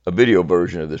A video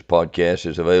version of this podcast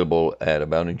is available at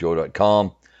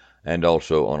aboundingjoy.com and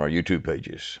also on our YouTube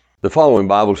pages. The following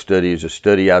Bible study is a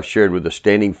study I've shared with the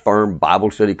Standing Firm Bible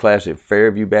Study class at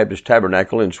Fairview Baptist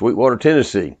Tabernacle in Sweetwater,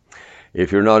 Tennessee.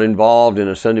 If you're not involved in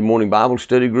a Sunday morning Bible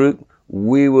study group,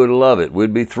 we would love it.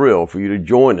 We'd be thrilled for you to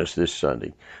join us this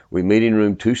Sunday. We meet in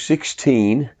room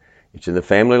 216. It's in the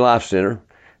Family Life Center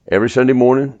every Sunday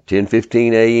morning,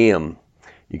 10:15 a.m.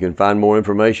 You can find more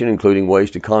information, including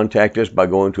ways to contact us, by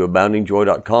going to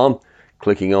aboundingjoy.com,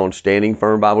 clicking on Standing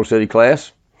Firm Bible Study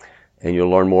Class, and you'll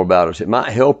learn more about us. It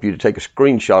might help you to take a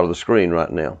screenshot of the screen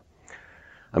right now.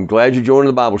 I'm glad you joined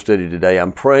the Bible study today.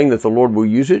 I'm praying that the Lord will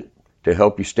use it to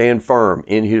help you stand firm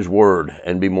in His Word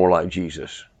and be more like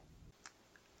Jesus.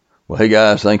 Well, hey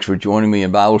guys, thanks for joining me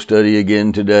in Bible study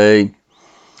again today.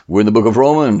 We're in the book of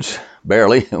Romans,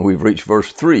 barely, and we've reached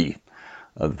verse 3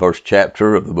 of the first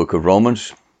chapter of the book of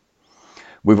Romans.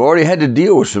 We've already had to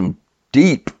deal with some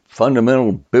deep,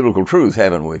 fundamental biblical truth,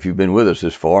 haven't we? If you've been with us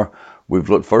this far, we've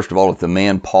looked first of all at the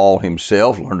man Paul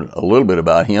himself, learned a little bit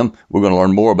about him. We're going to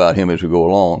learn more about him as we go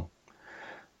along.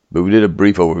 But we did a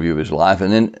brief overview of his life,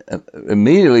 and then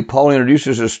immediately Paul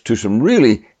introduces us to some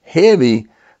really heavy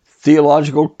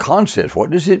theological concepts.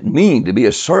 What does it mean to be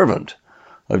a servant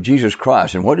of Jesus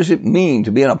Christ? And what does it mean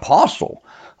to be an apostle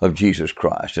of Jesus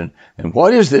Christ? And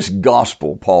what is this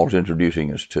gospel Paul's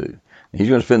introducing us to? He's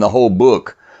going to spend the whole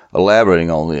book elaborating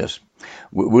on this.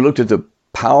 We looked at the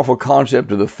powerful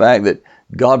concept of the fact that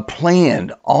God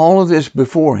planned all of this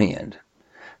beforehand.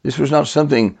 This was not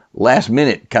something last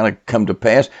minute kind of come to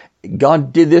pass.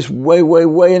 God did this way, way,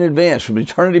 way in advance, from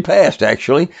eternity past,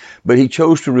 actually. But He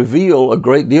chose to reveal a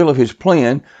great deal of His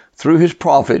plan through His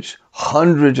prophets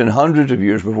hundreds and hundreds of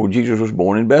years before Jesus was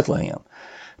born in Bethlehem.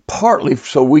 Partly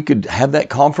so we could have that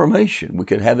confirmation. We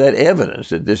could have that evidence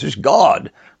that this is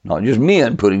God, not just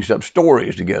men putting some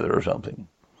stories together or something.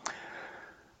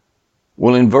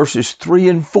 Well, in verses 3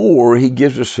 and 4, he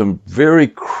gives us some very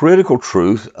critical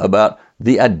truth about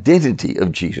the identity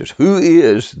of Jesus. Who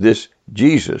is this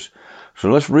Jesus? So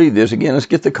let's read this again. Let's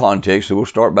get the context. So we'll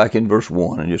start back in verse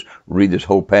 1 and just read this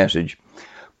whole passage.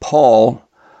 Paul,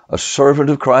 a servant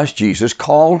of Christ Jesus,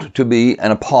 called to be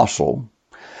an apostle,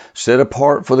 set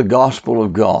apart for the gospel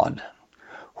of God,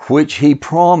 which He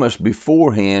promised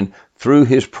beforehand through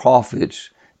His prophets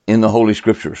in the Holy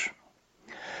Scriptures,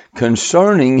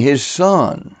 concerning His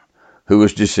Son, who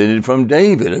was descended from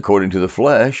David according to the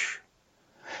flesh,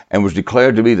 and was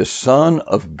declared to be the Son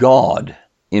of God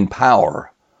in power,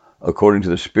 according to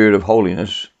the Spirit of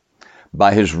holiness,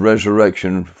 by His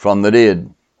resurrection from the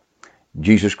dead,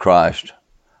 Jesus Christ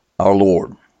our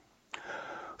Lord,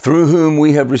 through whom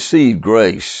we have received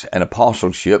grace and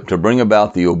apostleship to bring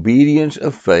about the obedience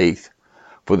of faith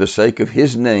for the sake of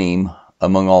His name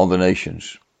among all the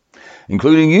nations,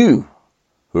 including you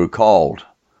who are called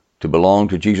to belong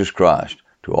to Jesus Christ,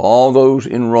 to all those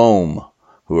in Rome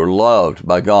who are loved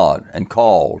by God and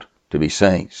called to be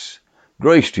saints.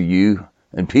 Grace to you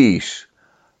and peace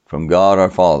from God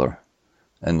our Father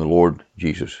and the Lord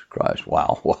Jesus Christ.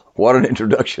 Wow, what an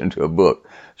introduction to a book.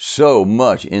 So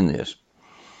much in this.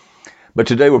 But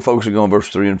today we're focusing on verse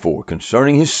 3 and 4,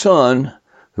 concerning His Son,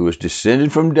 who was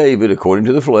descended from David according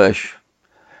to the flesh,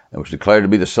 and was declared to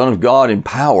be the Son of God in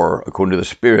power according to the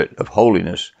Spirit of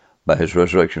holiness by His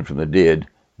resurrection from the dead,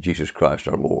 Jesus Christ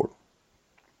our Lord.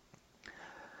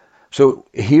 So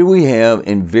here we have,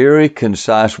 in very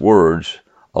concise words,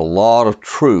 a lot of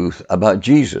truth about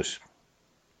Jesus.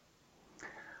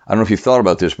 I don't know if you've thought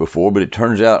about this before, but it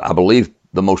turns out, I believe,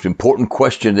 the most important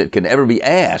question that can ever be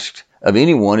asked of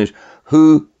anyone is,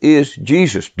 who is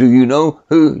Jesus? Do you know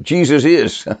who Jesus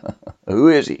is? Who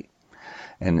is He?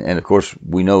 And of course,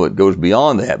 we know it goes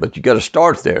beyond that, but you got to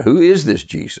start there. Who is this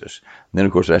Jesus? And then,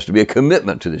 of course, there has to be a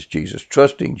commitment to this Jesus,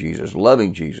 trusting Jesus,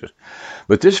 loving Jesus.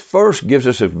 But this first gives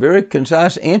us a very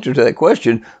concise answer to that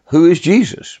question, who is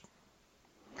Jesus?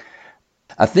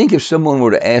 I think if someone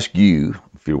were to ask you,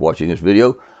 if you're watching this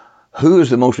video, who is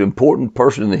the most important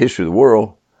person in the history of the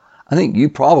world, I think you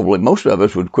probably, most of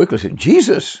us would quickly say,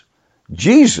 Jesus.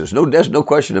 Jesus. No, there's no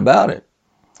question about it.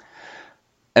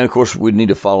 And of course, we'd need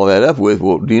to follow that up with,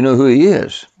 well, do you know who He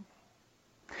is?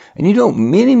 And you know,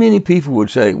 many people would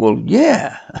say, well,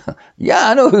 yeah,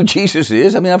 I know who Jesus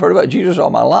is. I mean, I've heard about Jesus all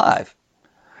my life.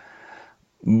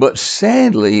 But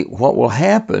sadly, what will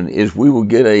happen is we will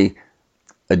get a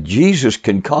Jesus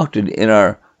concocted in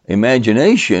our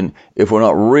imagination if we're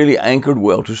not really anchored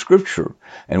well to Scripture.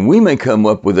 And we may come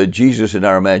up with a Jesus in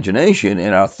our imagination,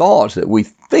 in our thoughts, that we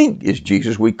think is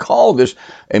Jesus. We call this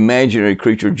imaginary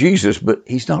creature Jesus, but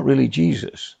He's not really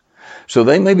Jesus. So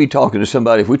they may be talking to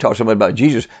somebody, if we talk to somebody about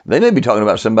Jesus, they may be talking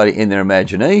about somebody in their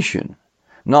imagination.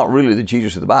 not really the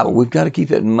Jesus of the Bible. We've got to keep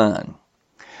that in mind.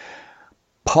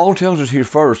 Paul tells us here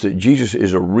first that Jesus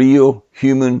is a real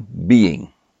human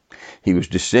being. He was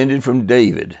descended from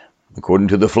David, according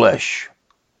to the flesh.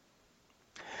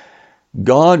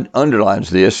 God underlines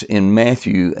this in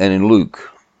Matthew and in Luke.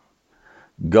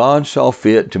 God saw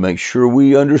fit to make sure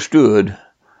we understood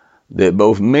that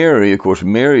both Mary, of course,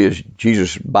 Mary is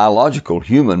Jesus' biological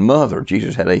human mother.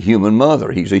 Jesus had a human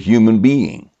mother. He's a human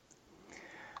being.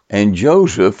 And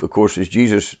Joseph, of course, is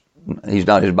Jesus. He's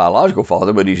not his biological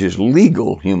father, but he's his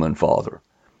legal human father.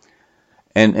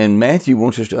 And Matthew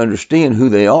wants us to understand who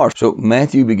they are. So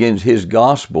Matthew begins his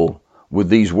gospel with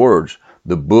these words,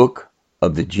 the book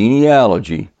of the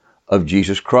genealogy of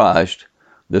Jesus Christ,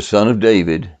 the son of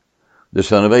David, the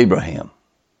son of Abraham.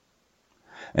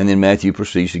 And then Matthew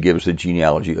proceeds to give us the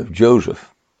genealogy of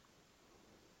Joseph.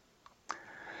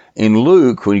 In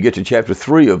Luke, when you get to chapter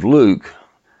 3 of Luke,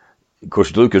 of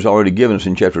course, Luke has already given us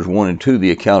in chapters 1 and 2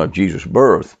 the account of Jesus'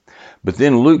 birth. But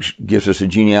then Luke gives us a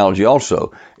genealogy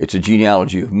also. It's a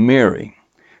genealogy of Mary.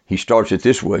 He starts it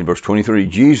this way in verse 23.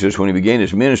 Jesus, when he began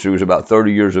his ministry, was about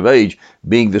 30 years of age,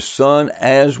 being the son,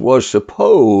 as was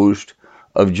supposed,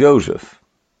 of Joseph,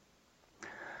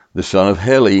 the son of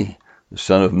Heli, the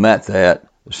son of Matthat,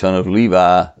 the son of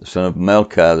Levi, the son of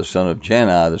Melchi, the son of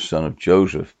Janai, the son of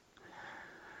Joseph.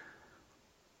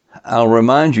 I'll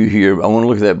remind you here, I want to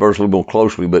look at that verse a little more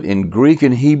closely, but in Greek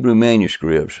and Hebrew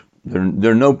manuscripts,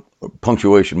 there are no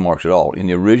punctuation marks at all. In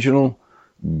the original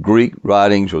Greek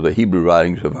writings or the Hebrew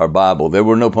writings of our Bible, there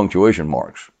were no punctuation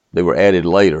marks. They were added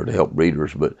later to help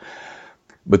readers, but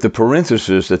the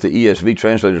parenthesis that the ESV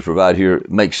translators provide here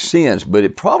makes sense, but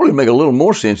it probably make a little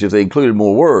more sense if they included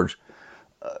more words.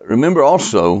 Remember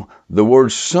also, the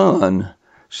word son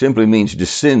simply means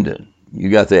descendant. You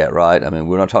got that, right? I mean,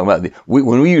 we're not talking about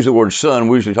when we use the word son,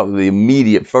 we're usually talking about the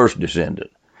immediate first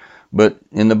descendant. But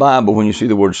in the Bible, when you see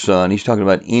the word son, he's talking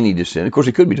about any descendant. Of course,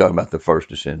 he could be talking about the first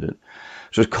descendant.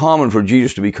 So it's common for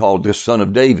Jesus to be called the son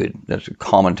of David. That's a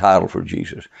common title for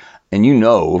Jesus. And you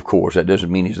know, of course, that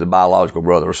doesn't mean he's the biological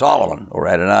brother of Solomon or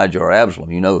Adonijah or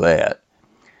Absalom. You know that.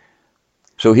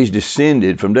 So he's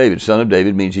descended from David. Son of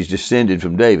David means he's descended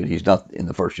from David. He's not in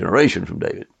the first generation from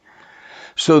David.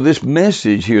 So this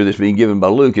message here that's being given by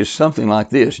Luke is something like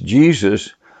this.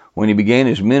 Jesus, when he began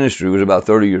his ministry, was about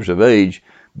 30 years of age,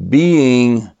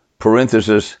 being,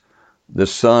 parenthesis, the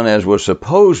son as was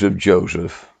supposed of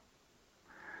Joseph.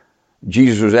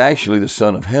 Jesus was actually the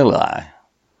son of Heli,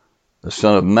 the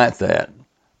son of Matthat,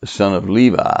 the son of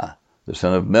Levi, the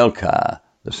son of Melchi,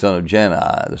 the son of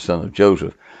Janai, the son of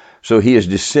Joseph. So he is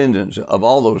descendants of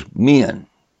all those men,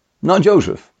 not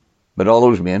Joseph, but all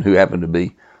those men who happen to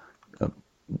be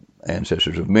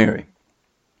ancestors of Mary.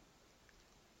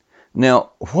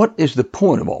 Now, what is the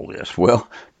point of all this? Well,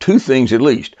 two things at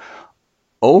least.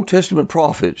 Old Testament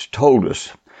prophets told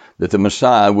us that the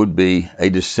Messiah would be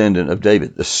a descendant of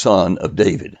David, the son of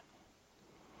David.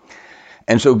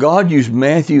 And so God used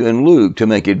Matthew and Luke to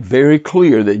make it very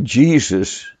clear that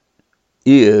Jesus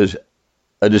is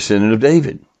a descendant of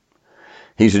David.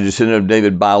 He's a descendant of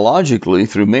David biologically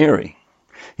through Mary.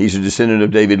 He's a descendant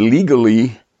of David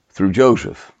legally through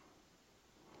Joseph.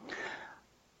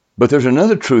 But there's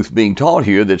another truth being taught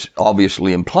here that's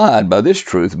obviously implied by this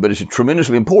truth, but it's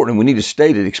tremendously important, and we need to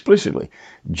state it explicitly.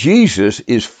 Jesus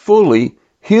is fully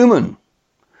human.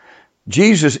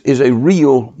 Jesus is a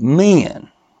real man.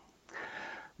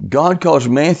 God caused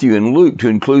Matthew and Luke to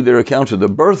include their accounts of the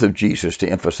birth of Jesus to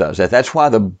emphasize that. That's why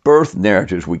the birth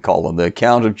narratives, we call them, the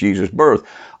account of Jesus' birth,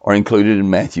 are included in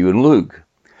Matthew and Luke.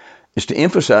 It's to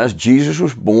emphasize Jesus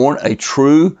was born a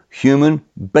true human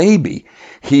baby.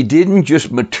 He didn't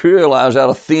just materialize out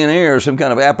of thin air, some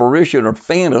kind of apparition or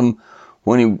phantom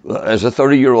when he, as a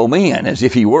 30-year-old man, as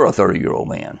if he were a 30-year-old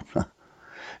man.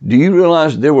 Do you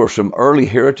realize there were some early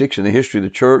heretics in the history of the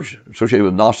church associated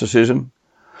with Gnosticism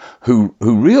who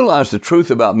realized the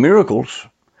truth about miracles,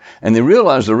 and they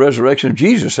realized the resurrection of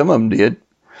Jesus? Some of them did,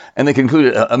 and they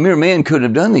concluded a mere man couldn't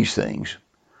have done these things.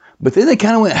 But then they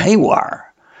kind of went haywire.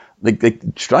 They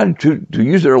tried to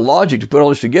use their logic to put all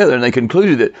this together, and they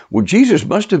concluded that, well, Jesus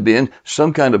must have been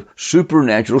some kind of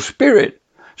supernatural spirit,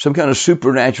 some kind of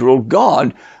supernatural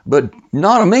God, but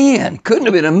not a man. Couldn't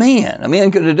have been a man. A man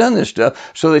couldn't have done this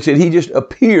stuff. So they said he just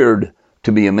appeared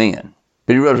to be a man,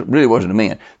 but he really wasn't a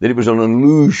man, that it was an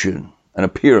illusion, an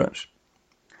appearance.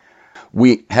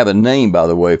 We have a name, by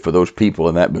the way, for those people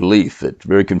in that belief that's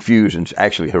very confused and it's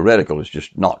actually heretical. It's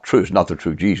just not true. It's not the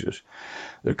true Jesus.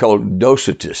 They're called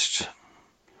Docetists.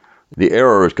 The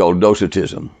error is called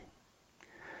Docetism.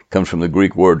 It comes from the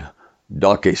Greek word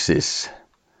dokesis. It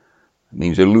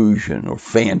means illusion or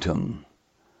phantom.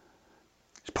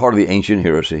 part of the ancient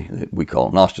heresy that we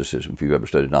call Gnosticism. If you've ever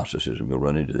studied Gnosticism, you'll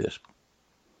run into this.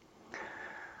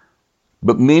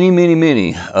 But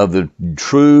many of the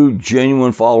true,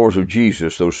 genuine followers of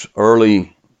Jesus, those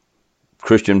early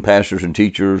Christian pastors and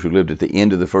teachers who lived at the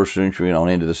end of the first century and on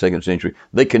into the second century,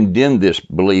 they condemned this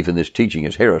belief and this teaching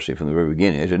as heresy from the very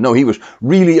beginning. They said, no, he was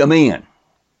really a man.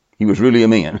 He was really a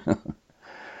man.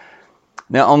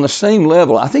 Now, on the same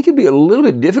level, I think it'd be a little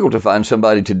bit difficult to find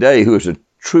somebody today who is a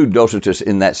true Docetist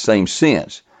in that same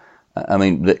sense. I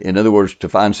mean, in other words, to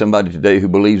find somebody today who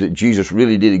believes that Jesus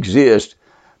really did exist,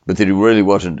 but that he really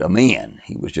wasn't a man.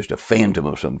 He was just a phantom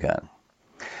of some kind.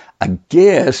 I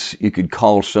guess you could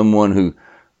call someone who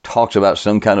talks about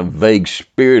some kind of vague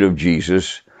spirit of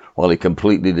Jesus while he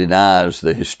completely denies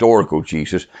the historical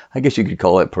Jesus. I guess you could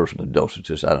call that person a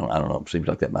Docetist. I don't know. It seems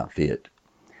like that might fit.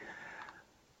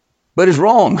 But it's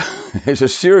wrong. It's a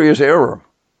serious error.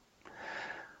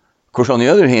 Of course, on the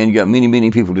other hand, you got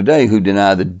many people today who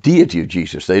deny the deity of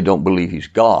Jesus. They don't believe he's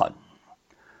God.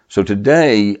 So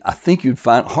today, I think you'd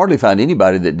hardly find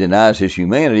anybody that denies his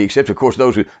humanity, except, of course,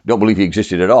 those who don't believe he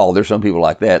existed at all. There's some people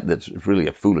like that. That's really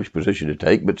a foolish position to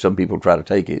take, but some people try to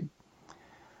take it.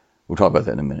 We'll talk about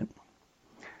that in a minute.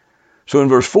 So in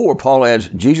verse 4, Paul adds,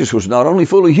 Jesus was not only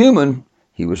fully human,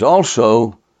 he was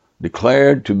also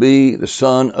declared to be the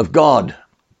Son of God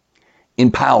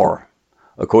in power,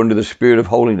 according to the Spirit of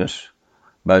holiness,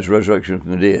 by his resurrection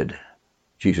from the dead,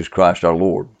 Jesus Christ our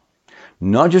Lord.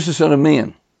 Not just the Son of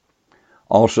Man,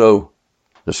 also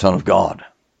the Son of God.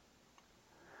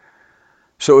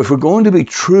 So if we're going to be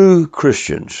true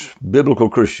Christians,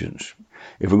 biblical Christians,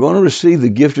 if we're going to receive the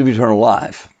gift of eternal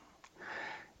life,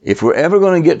 if we're ever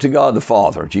going to get to God the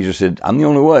Father, Jesus said, I'm the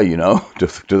only way,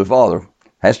 to the Father.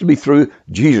 Has to be through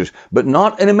Jesus, but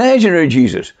not an imaginary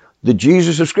Jesus, the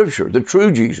Jesus of Scripture, the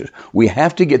true Jesus. We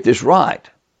have to get this right.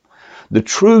 The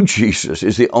true Jesus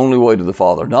is the only way to the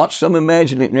Father, not some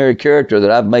imaginary character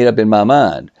that I've made up in my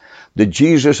mind. The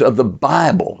Jesus of the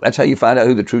Bible. That's how you find out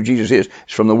who the true Jesus is.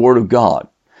 It's from the Word of God.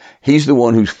 He's the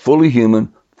one who's fully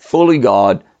human, fully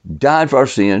God, died for our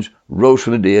sins, rose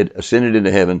from the dead, ascended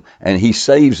into heaven, and he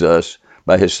saves us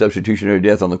by his substitutionary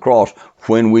death on the cross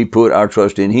when we put our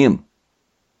trust in him.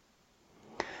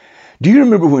 Do you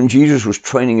remember when Jesus was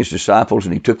training his disciples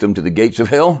and he took them to the gates of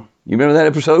hell? You remember that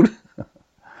episode?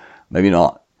 Maybe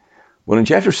not. Well, in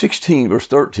chapter 16, verse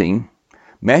 13,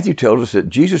 Matthew tells us that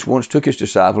Jesus once took his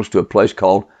disciples to a place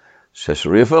called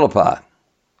Caesarea Philippi.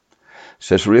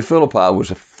 Caesarea Philippi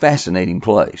was a fascinating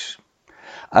place.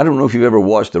 I don't know if you've ever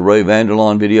watched the Ray Vander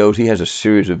Laan videos. He has a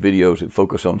series of videos that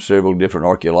focus on several different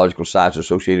archaeological sites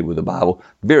associated with the Bible.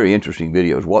 Very interesting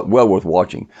videos, well worth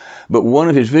watching. But one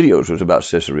of his videos was about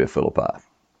Caesarea Philippi.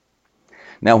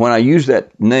 Now, when I use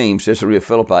that name, Caesarea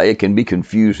Philippi, it can be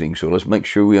confusing, so let's make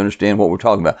sure we understand what we're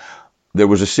talking about. There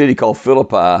was a city called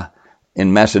Philippi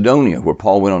in Macedonia where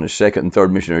Paul went on his second and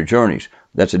third missionary journeys.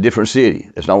 That's a different city.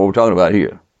 That's not what we're talking about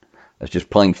here. That's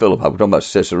just plain Philippi. We're talking about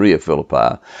Caesarea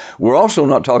Philippi. We're also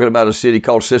not talking about a city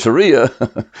called Caesarea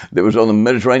that was on the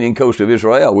Mediterranean coast of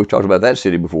Israel. We've talked about that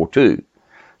city before too.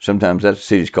 Sometimes that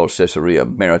city is called Caesarea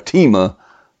Maritima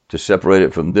to separate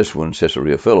it from this one,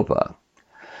 Caesarea Philippi.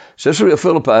 Caesarea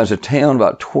Philippi is a town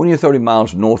about 20 or 30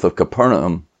 miles north of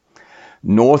Capernaum,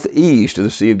 northeast of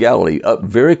the Sea of Galilee, up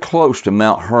very close to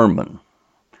Mount Hermon.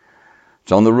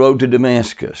 It's on the road to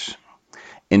Damascus.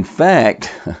 In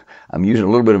fact, I'm using a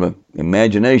little bit of an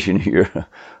imagination here.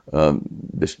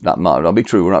 This not mine. I'll be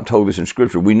true. We're not told this in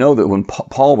Scripture. We know that when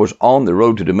Paul was on the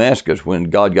road to Damascus, when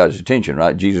God got his attention,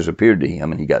 right? Jesus appeared to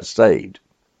him and he got saved.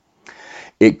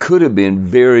 It could have been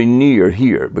very near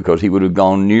here because he would have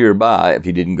gone nearby if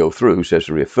he didn't go through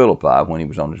Caesarea Philippi when he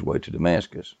was on his way to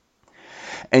Damascus.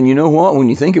 And you know what? When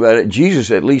you think about it,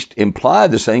 Jesus at least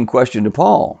implied the same question to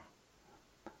Paul.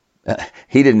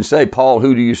 He didn't say, Paul,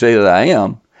 who do you say that I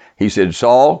am? He said,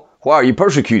 Saul, why are you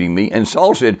persecuting me? And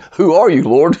Saul said, who are you,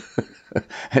 Lord?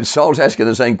 And Saul's asking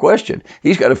the same question.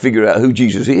 He's got to figure out who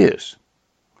Jesus is.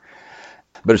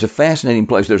 But it's a fascinating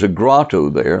place. There's a grotto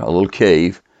there, a little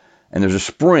cave, and there's a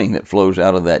spring that flows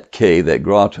out of that cave, that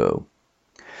grotto.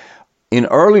 In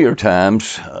earlier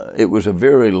times, it was a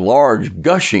very large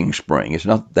gushing spring. It's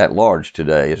not that large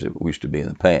today as it used to be in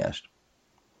the past.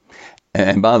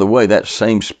 And by the way, that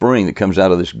same spring that comes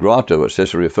out of this grotto at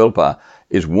Caesarea Philippi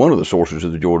is one of the sources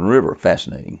of the Jordan River.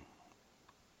 Fascinating.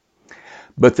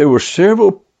 But there were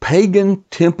several pagan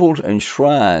temples and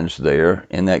shrines there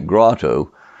in that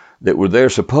grotto that were there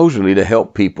supposedly to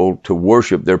help people to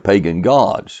worship their pagan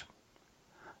gods,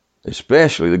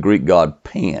 especially the Greek god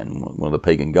Pan, one of the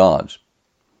pagan gods.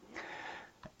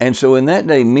 And so in that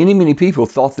day, many people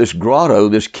thought this grotto,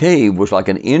 this cave, was like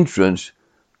an entrance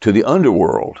to the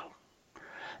underworld.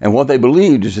 And what they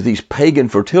believed is that these pagan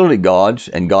fertility gods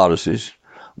and goddesses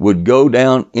would go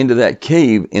down into that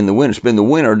cave in the winter, spend the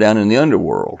winter down in the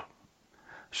underworld.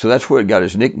 So that's where it got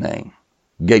its nickname,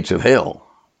 Gates of Hell.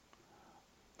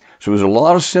 So there's a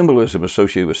lot of symbolism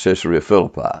associated with Caesarea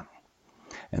Philippi.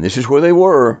 And this is where they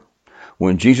were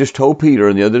when Jesus told Peter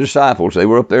and the other disciples, they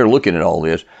were up there looking at all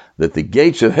this, that the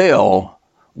gates of hell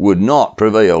would not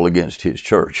prevail against his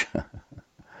church.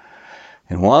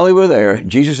 And while they were there,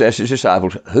 Jesus asked his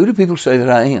disciples, who do people say that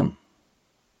I am?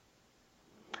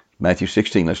 Matthew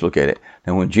 16, let's look at it.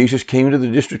 Now when Jesus came into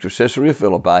the district of Caesarea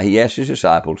Philippi, he asked his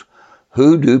disciples,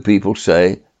 who do people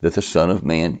say that the Son of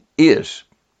Man is?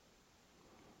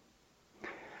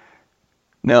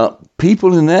 Now,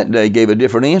 people in that day gave a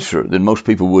different answer than most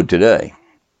people would today,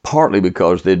 partly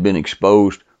because they'd been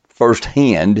exposed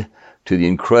firsthand to the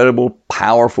incredible,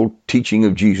 powerful teaching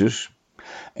of Jesus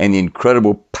and the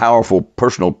incredible, powerful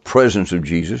personal presence of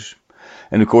Jesus,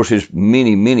 and of course his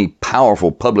many, many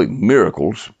powerful public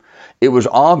miracles. It was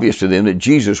obvious to them that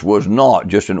Jesus was not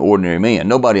just an ordinary man.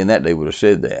 Nobody in that day would have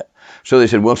said that. So they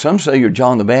said, well, some say you're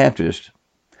John the Baptist.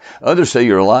 Others say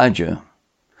you're Elijah.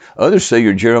 Others say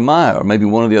you're Jeremiah or maybe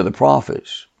one of the other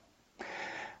prophets.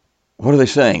 What are they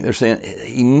saying? They're saying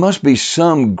he must be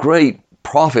some great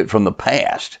prophet from the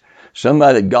past,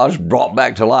 somebody that God's brought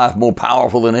back to life more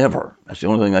powerful than ever. That's the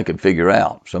only thing I could figure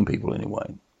out, some people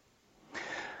anyway.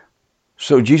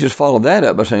 So Jesus followed that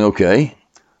up by saying, okay,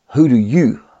 who do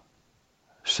you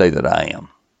say that I am?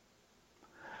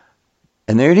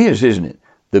 And there it is, isn't it?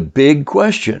 The big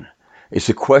question. It's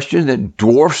a question that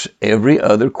dwarfs every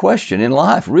other question in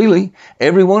life. Really,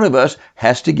 every one of us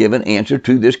has to give an answer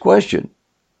to this question.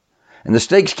 And the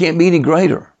stakes can't be any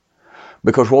greater.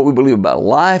 Because what we believe about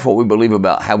life, what we believe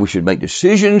about how we should make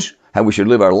decisions, how we should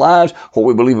live our lives, what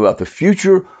we believe about the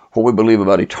future, what we believe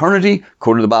about eternity,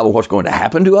 according to the Bible, what's going to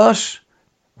happen to us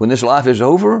when this life is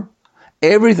over,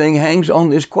 everything hangs on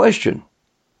this question.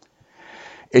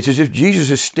 It's as if Jesus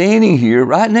is standing here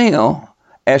right now,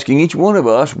 asking each one of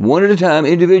us, one at a time,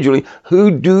 individually,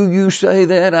 who do you say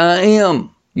that I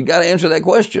am? You got to answer that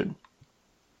question.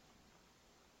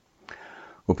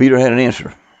 Well, Peter had an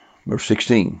answer. Verse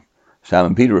 16,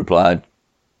 Simon Peter replied,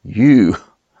 you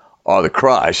are the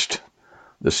Christ,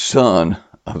 the Son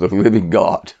of the living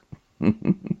God.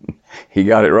 He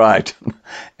got it right.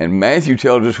 And Matthew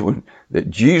tells us that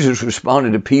Jesus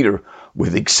responded to Peter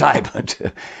with excitement.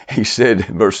 He said,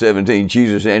 verse 17,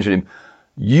 Jesus answered him,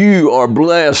 you are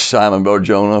blessed, Simon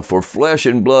Bar-Jonah, for flesh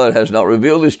and blood has not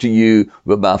revealed this to you,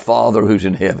 but my Father who's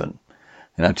in heaven.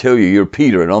 And I tell you, you're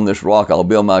Peter, and on this rock I'll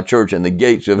build my church, and the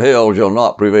gates of hell shall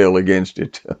not prevail against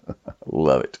it.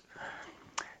 Love it.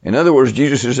 In other words,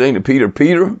 Jesus is saying to Peter,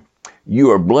 Peter,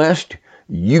 you are blessed,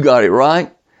 you got it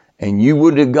right, and you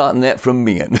wouldn't have gotten that from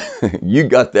men. You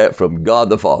got that from God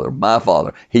the Father, my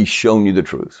Father. He's shown you the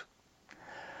truth.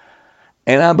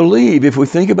 And I believe if we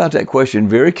think about that question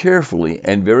very carefully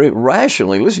and very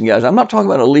rationally, listen guys, I'm not talking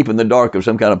about a leap in the dark of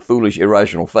some kind of foolish,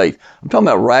 irrational faith. I'm talking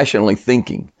about rationally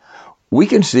thinking. We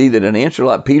can see that an answer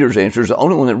like Peter's answer is the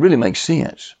only one that really makes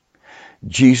sense.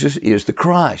 Jesus is the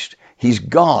Christ. He's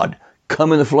God,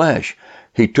 come in the flesh.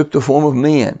 He took the form of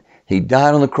man. He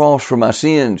died on the cross for my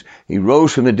sins. He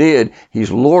rose from the dead.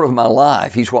 He's Lord of my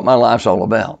life. He's what my life's all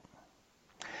about.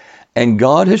 And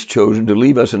God has chosen to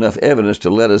leave us enough evidence to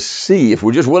let us see, if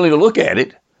we're just willing to look at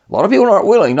it. A lot of people aren't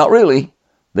willing, not really.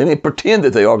 They may pretend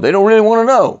that they are, but they don't really want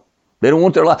to know. They don't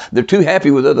want their life. They're too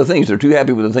happy with other things. They're too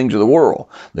happy with the things of the world.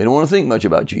 They don't want to think much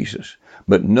about Jesus.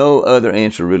 But no other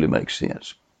answer really makes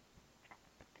sense.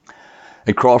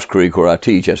 At Cross Creek, where I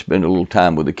teach, I spend a little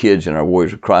time with the kids in our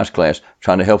Warriors of Christ class,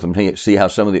 trying to help them see how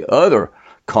some of the other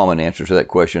common answers to that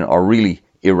question are really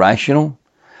irrational.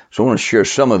 So I want to share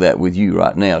some of that with you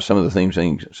right now, some of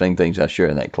the same things I share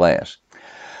in that class.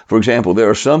 For example, there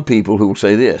are some people who will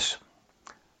say this,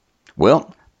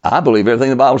 well, I believe everything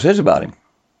the Bible says about him.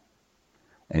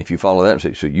 And if you follow that and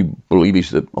say, so you believe he's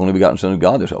the only begotten Son of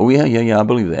God? They say, oh yeah, I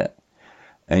believe that.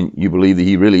 And you believe that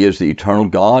he really is the eternal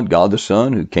God, God the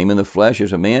Son, who came in the flesh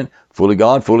as a man, fully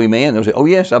God, fully man. They'll say, oh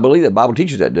yes, I believe that. The Bible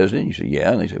teaches that, doesn't it? And you say,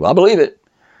 yeah. And they say, well, I believe it.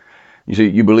 You say,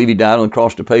 you believe he died on the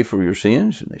cross to pay for your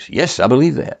sins? And they say, yes, I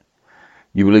believe that.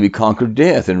 You believe he conquered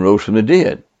death and rose from the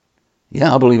dead?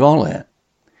 Yeah, I believe all that.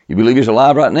 You believe he's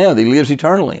alive right now, that he lives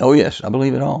eternally? Oh yes, I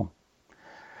believe it all.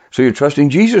 So you're trusting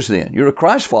Jesus then. You're a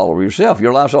Christ follower yourself.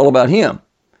 Your life's all about him.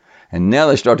 And now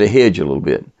they start to hedge a little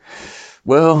bit.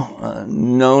 Well,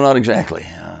 no, not exactly.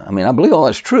 I mean, I believe all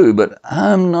that's true, but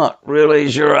I'm not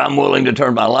really sure I'm willing to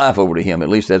turn my life over to him. At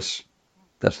least that's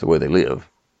the way they live.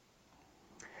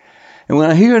 And when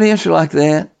I hear an answer like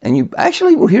that, and you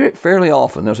actually will hear it fairly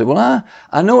often, they'll say, well,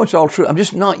 I know it's all true. I'm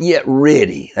just not yet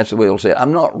ready. That's the way they'll say it.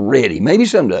 I'm not ready. Maybe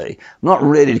someday. I'm not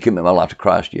ready to commit my life to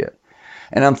Christ yet.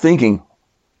 And I'm thinking,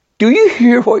 do you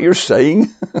hear what you're saying?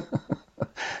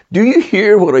 Do you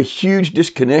hear what a huge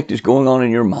disconnect is going on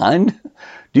in your mind?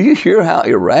 Do you hear how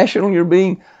irrational you're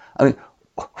being? I mean,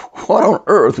 what on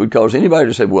earth would cause anybody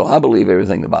to say, well, I believe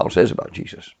everything the Bible says about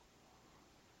Jesus?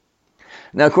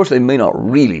 Now, of course, they may not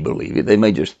really believe it. They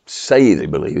may just say they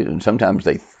believe it, and sometimes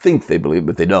they think they believe it,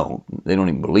 but they don't. They don't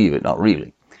even believe it, not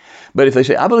really. But if they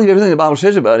say, I believe everything the Bible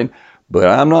says about him, but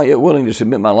I'm not yet willing to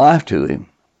submit my life to him,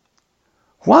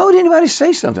 why would anybody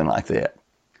say something like that?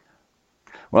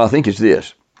 Well, I think it's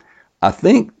this. I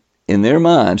think in their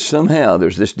minds, somehow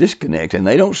there's this disconnect, and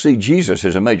they don't see Jesus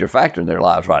as a major factor in their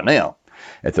lives right now.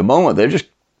 At the moment, they're just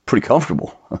pretty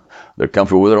comfortable. They're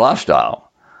comfortable with their lifestyle.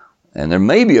 And they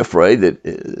may be afraid that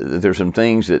there's some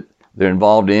things that they're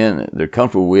involved in, they're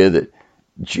comfortable with, that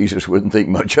Jesus wouldn't think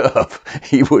much of.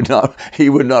 He would not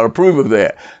approve of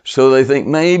that. So they think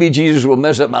maybe Jesus will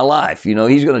mess up my life. You know,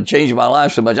 he's going to change my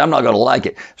life so much, I'm not going to like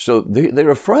it. So they're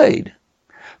afraid.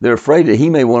 They're afraid that he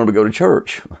may want them to go to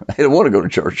church. They don't want to go to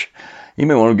church. He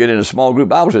may want to get in a small group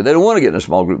Bible study. They don't want to get in a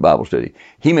small group Bible study.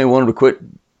 He may want them to quit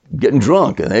getting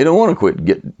drunk, and they don't want to quit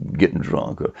getting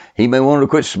drunk. Or he may want them to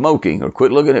quit smoking, or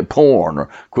quit looking at porn, or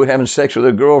quit having sex with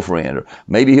their girlfriend, or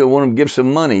maybe he'll want them to give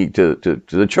some money to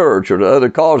the church or to other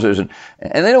causes, and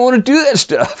they don't want to do that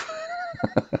stuff.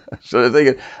 So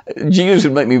they're thinking, Jesus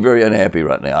would make me very unhappy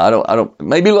right now. I don't.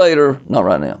 Maybe later, not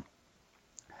right now.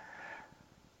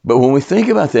 But when we think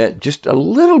about that just a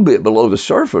little bit below the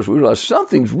surface, we realize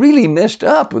something's really messed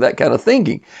up with that kind of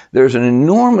thinking. There's an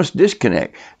enormous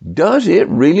disconnect. Does it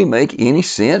really make any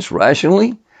sense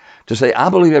rationally to say, I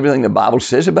believe everything the Bible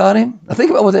says about him? Now think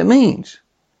about what that means.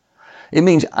 It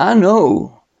means I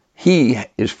know he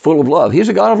is full of love. He's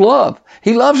a God of love.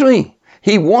 He loves me.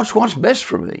 He wants what's best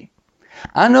for me.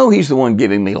 I know he's the one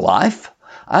giving me life.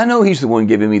 I know he's the one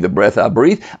giving me the breath I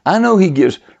breathe. I know he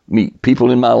gives me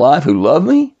people in my life who love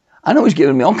me. I know he's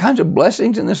given me all kinds of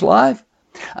blessings in this life.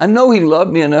 I know he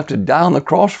loved me enough to die on the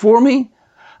cross for me.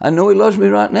 I know he loves me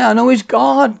right now. I know he's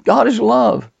God. God is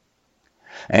love.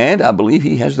 And I believe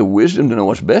he has the wisdom to know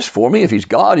what's best for me. If he's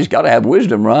God, he's got to have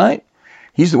wisdom, right?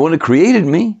 He's the one who created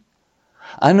me.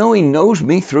 I know he knows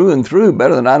me through and through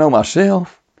better than I know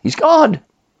myself. He's God.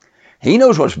 He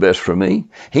knows what's best for me.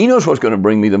 He knows what's going to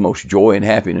bring me the most joy and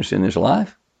happiness in this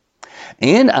life.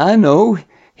 And I know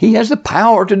he has the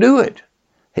power to do it.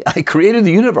 He created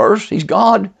the universe. He's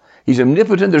God. He's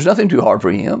omnipotent. There's nothing too hard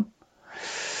for him.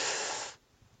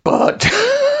 But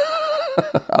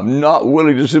I'm not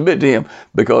willing to submit to him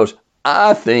because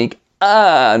I think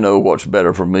I know what's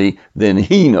better for me than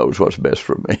he knows what's best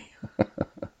for me.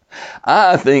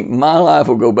 I think my life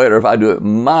will go better if I do it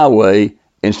my way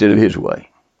instead of his way.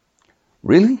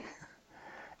 Really?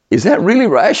 Is that really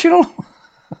rational?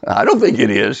 I don't think it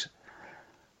is.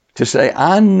 To say,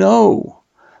 I know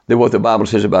that what the Bible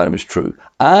says about him is true.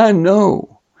 I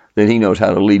know that he knows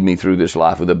how to lead me through this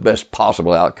life with the best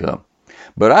possible outcome.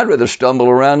 But I'd rather stumble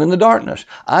around in the darkness.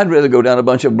 I'd rather go down a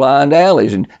bunch of blind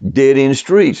alleys and dead-end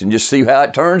streets and just see how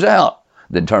it turns out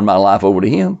than turn my life over to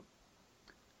him.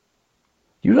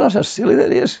 You realize how silly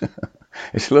that is?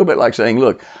 It's a little bit like saying,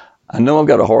 look, I know I've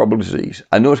got a horrible disease.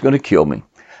 I know it's going to kill me.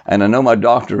 And I know my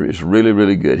doctor is really,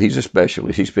 really good. He's a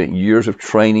specialist. He spent years of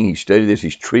training. He studied this.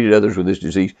 He's treated others with this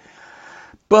disease.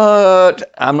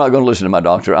 But I'm not going to listen to my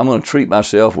doctor. I'm going to treat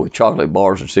myself with chocolate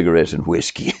bars and cigarettes and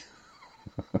whiskey.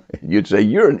 You'd say,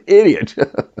 you're an idiot.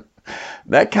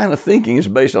 That kind of thinking is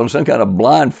based on some kind of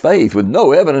blind faith with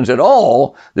no evidence at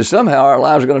all that somehow our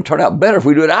lives are going to turn out better if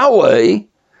we do it our way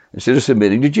instead of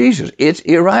submitting to Jesus. It's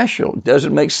irrational. It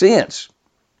doesn't make sense.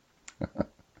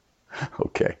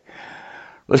 Okay.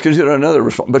 Let's consider another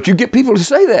response. But you get people to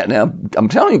say that now. I'm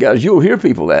telling you guys, you'll hear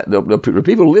people that. There are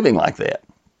people living like that.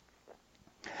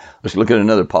 Let's look at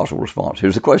another possible response.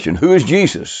 Here's the question. Who is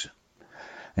Jesus?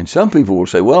 And some people will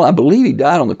say, well, I believe he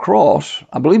died on the cross.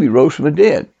 I believe he rose from the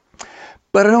dead.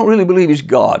 But I don't really believe he's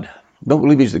God. I don't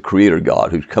believe he's the creator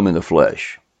God who's come in the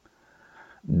flesh.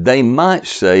 They might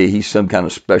say he's some kind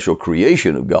of special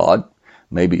creation of God,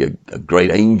 maybe a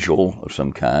great angel of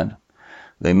some kind.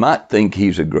 They might think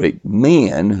he's a great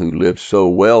man who lived so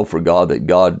well for God that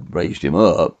God raised him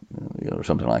up, or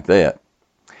something like that.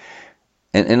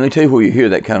 And let me tell you where you hear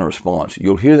that kind of response.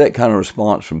 You'll hear that kind of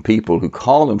response from people who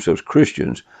call themselves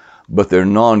Christians, but they're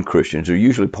non-Christians. They're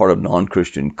usually part of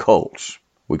non-Christian cults.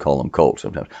 We call them cults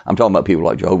sometimes. I'm talking about people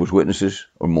like Jehovah's Witnesses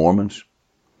or Mormons.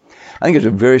 I think it's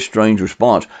a very strange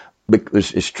response.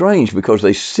 It's strange because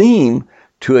they seem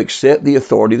to accept the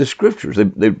authority of the Scriptures.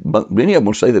 Many of them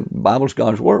will say that the Bible is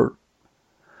God's Word.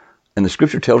 And the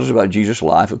Scripture tells us about Jesus'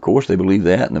 life, of course. They believe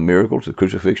that, and the miracles, the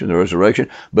crucifixion, the resurrection.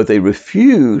 But they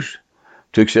refuse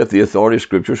to accept the authority of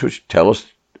Scriptures, which tell us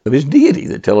of His deity,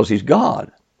 that tell us He's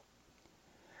God.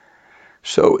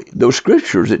 So those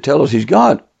Scriptures that tell us He's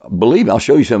God, believe me, I'll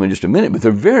show you some in just a minute, but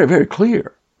they're very, very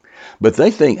clear. But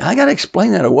they think, I got to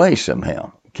explain that away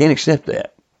somehow. Can't accept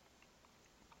that.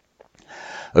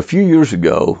 A few years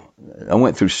ago, I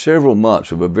went through several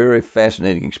months of a very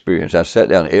fascinating experience. I sat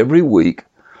down every week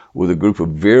with a group of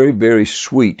very, very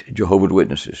sweet Jehovah's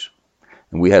Witnesses.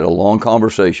 And we had a long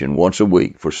conversation once a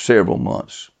week for several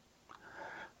months.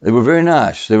 They were very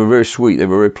nice. They were very sweet. They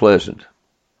were very pleasant.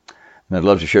 And I'd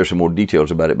love to share some more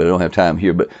details about it, but I don't have time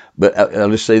here. But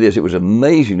I'll just say this. It was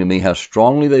amazing to me how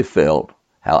strongly they felt,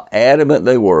 how adamant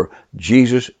they were.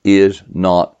 Jesus is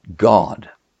not God.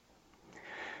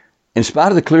 In spite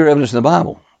of the clear evidence in the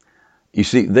Bible. You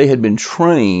see, they had been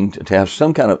trained to have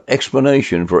some kind of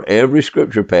explanation for every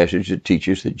Scripture passage that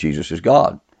teaches that Jesus is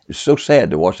God. It's so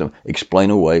sad to watch them explain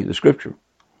away the Scripture.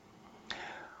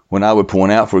 When I would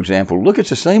point out, for example, look, it's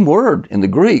the same word in the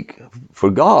Greek for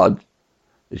God.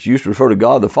 It's used to refer to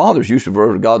God the Father. It's used to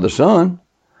refer to God the Son.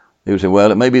 They would say,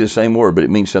 well, it may be the same word, but it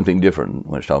means something different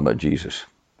when it's talking about Jesus.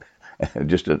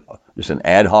 just an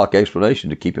ad hoc explanation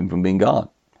to keep Him from being God.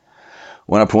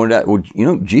 When I pointed out, well,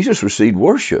 Jesus received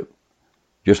worship.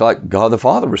 Just like God the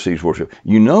Father receives worship.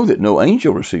 You know that no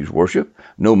angel receives worship.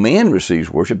 No man receives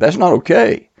worship. That's not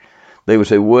okay. They would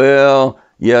say, well,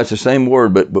 yeah, it's the same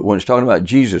word, but when it's talking about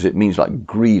Jesus, it means like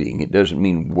greeting. It doesn't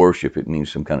mean worship. It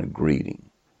means some kind of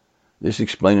greeting. Just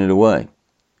explain it away.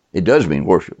 It does mean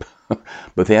worship.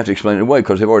 But they have to explain it away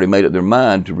because they've already made up their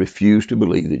mind to refuse to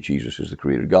believe that Jesus is the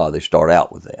creator God. They start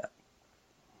out with that.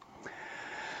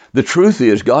 The truth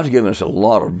is, God's given us a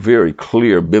lot of very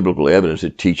clear biblical evidence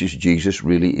that teaches Jesus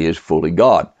really is fully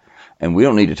God. And we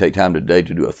don't need to take time today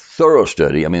to do a thorough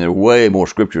study. I mean, there are way more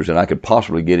scriptures than I could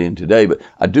possibly get in today, but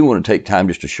I do want to take time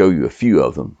just to show you a few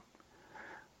of them.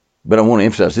 But I want to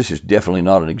emphasize this is definitely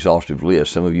not an exhaustive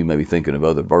list. Some of you may be thinking of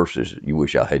other verses that you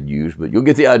wish I had used, but you'll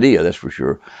get the idea, that's for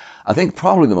sure. I think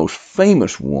probably the most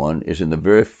famous one is in the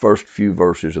very first few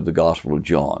verses of the Gospel of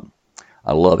John.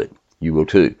 I love it. You will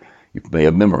too. You may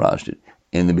have memorized it.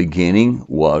 In the beginning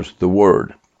was the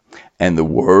Word, and the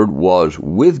Word was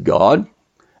with God,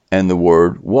 and the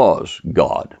Word was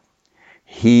God.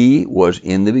 He was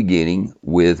in the beginning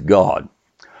with God.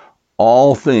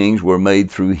 All things were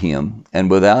made through Him, and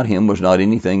without Him was not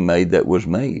anything made that was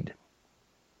made.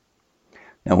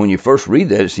 Now, when you first read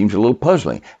that, it seems a little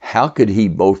puzzling. How could He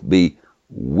both be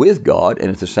with God and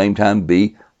at the same time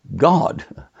be God?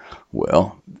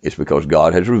 Well, it's because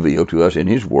God has revealed to us in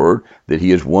His Word that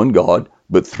He is one God,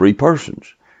 but three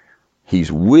persons.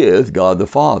 He's with God the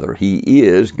Father. He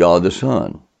is God the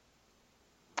Son.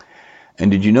 And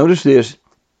did you notice this?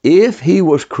 If He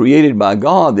was created by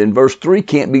God, then verse 3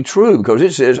 can't be true because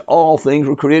it says all things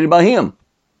were created by Him.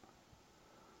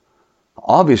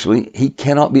 Obviously, He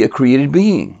cannot be a created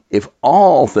being. If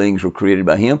all things were created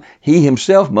by Him, He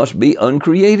Himself must be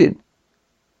uncreated.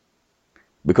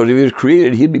 Because if He was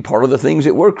created, He'd be part of the things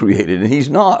that were created, and He's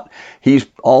not. He's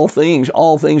all things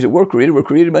that were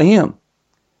created by Him.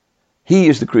 He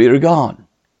is the Creator God.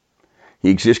 He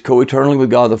exists co-eternally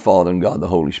with God the Father and God the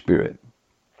Holy Spirit.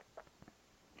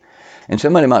 And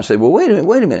somebody might say, well, wait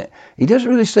a minute. He doesn't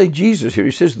really say Jesus here.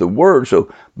 He says the Word,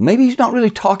 so maybe He's not really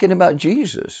talking about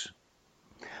Jesus.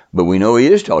 But we know He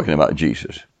is talking about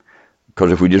Jesus.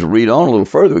 Because if we just read on a little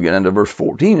further, we get into verse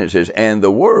 14, it says, and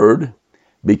the Word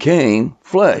became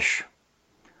flesh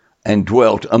and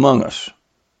dwelt among us.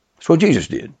 That's what Jesus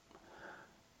did.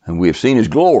 And we have seen His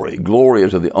glory. Glory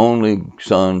is of the only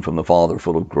Son from the Father,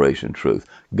 full of grace and truth.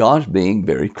 God's being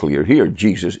very clear here.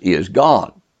 Jesus is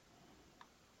God.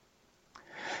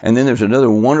 And then there's another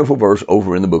wonderful verse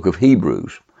over in the book of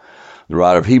Hebrews. The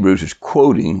writer of Hebrews is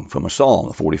quoting from a psalm,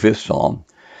 the 45th Psalm.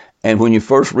 And when you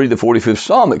first read the 45th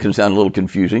Psalm, it can sound a little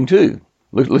confusing too.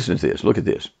 Listen to this. Look at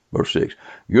this. Verse 6.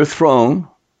 Your throne,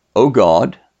 O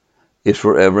God, is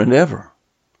forever and ever.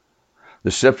 The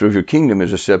scepter of your kingdom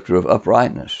is a scepter of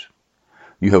uprightness.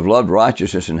 You have loved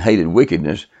righteousness and hated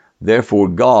wickedness. Therefore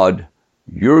God,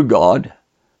 your God,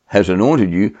 has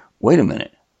anointed you. Wait a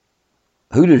minute.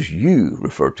 Who does you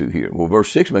refer to here? Well,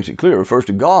 verse 6 makes it clear. It refers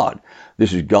to God.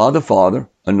 This is God the Father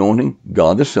anointing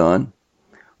God the Son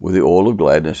with the oil of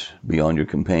gladness beyond your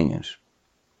companions.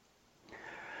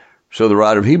 So the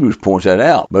writer of Hebrews points that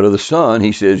out. But of the Son,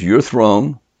 he says, your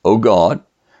throne, O God,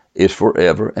 is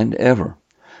forever and ever.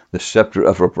 The scepter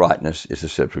of uprightness is the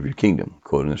scepter of your kingdom,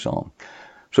 quoting the Psalm.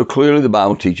 So clearly the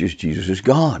Bible teaches Jesus is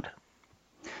God.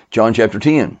 John chapter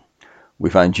 10, we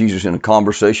find Jesus in a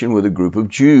conversation with a group of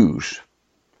Jews.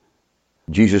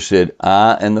 Jesus said,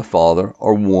 I and the Father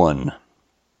are one.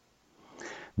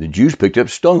 The Jews picked up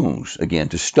stones, again,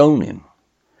 to stone him.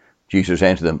 Jesus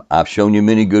answered them, I've shown you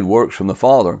many good works from the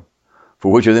Father. For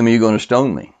which of them are you going to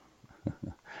stone me?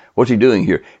 What's he doing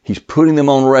here? He's putting them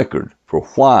on record for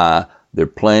why they're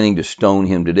planning to stone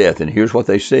him to death. And here's what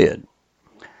they said.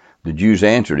 The Jews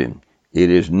answered him, it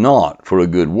is not for a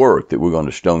good work that we're going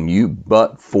to stone you,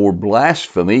 but for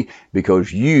blasphemy,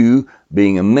 because you,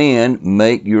 being a man,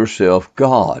 make yourself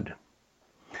God.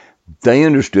 They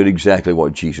understood exactly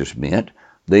what Jesus meant.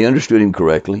 They understood him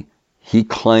correctly. He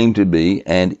claimed to be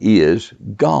and is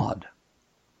God.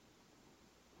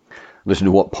 Listen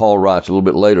to what Paul writes a little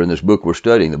bit later in this book we're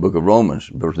studying, the book of Romans.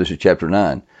 This is chapter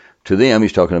 9. To them,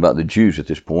 he's talking about the Jews at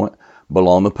this point,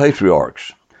 belong the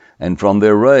patriarchs. And from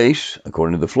their race,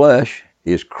 according to the flesh,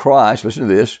 is Christ, listen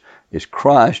to this, is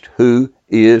Christ who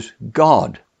is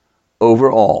God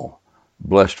over all,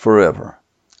 blessed forever.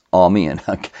 Amen.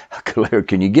 How clear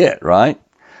can you get, right?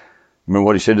 Remember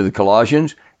what he said to the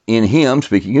Colossians? In him,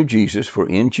 speaking of Jesus, for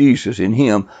in Jesus, in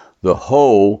him, the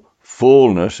whole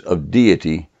fullness of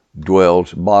deity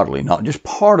dwells bodily. Not just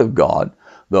part of God,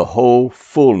 the whole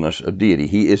fullness of deity.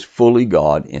 He is fully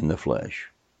God in the flesh.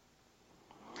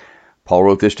 Paul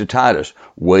wrote this to Titus,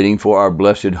 waiting for our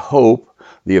blessed hope,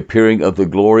 the appearing of the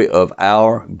glory of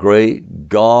our great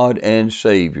God and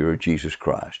Savior, Jesus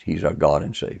Christ. He's our God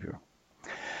and Savior.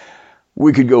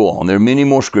 We could go on. There are many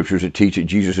more scriptures that teach that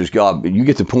Jesus is God, but you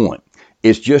get the point.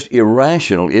 It's just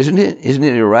irrational, isn't it? Isn't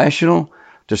it irrational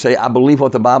to say, I believe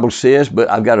what the Bible says, but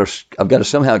I've got to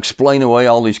somehow explain away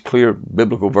all these clear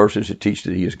biblical verses that teach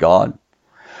that he is God?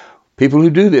 People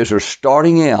who do this are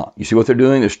starting out. You see what they're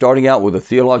doing? They're starting out with a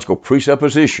theological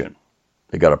presupposition.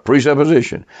 They got a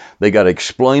presupposition. They got to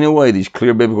explain away these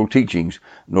clear biblical teachings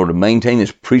in order to maintain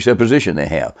this presupposition they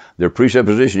have. Their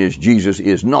presupposition is Jesus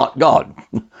is not God.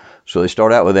 So they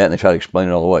start out with that and they try to explain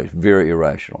it all away. It's very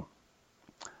irrational.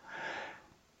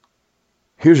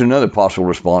 Here's another possible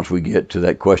response we get to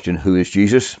that question, who is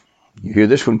Jesus? You hear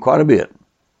this one quite a bit.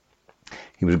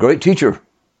 He was a great teacher.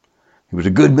 He was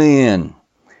a good man.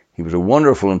 He was a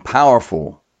wonderful and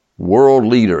powerful world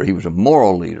leader. He was a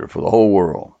moral leader for the whole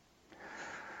world.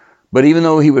 But even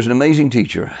though he was an amazing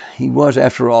teacher, he was,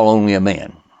 after all, only a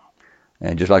man.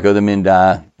 And just like other men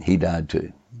die, he died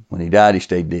too. When he died, he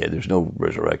stayed dead. There's no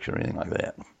resurrection or anything like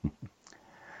that.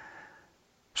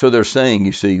 So they're saying,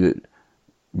 you see, that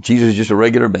Jesus is just a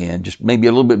regular man, just maybe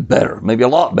a little bit better, maybe a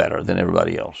lot better than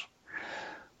everybody else.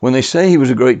 When they say he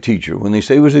was a great teacher, when they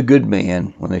say he was a good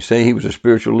man, when they say he was a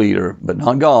spiritual leader, but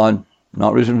not God,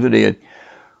 not risen from the dead,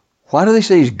 why do they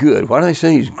say he's good? Why do they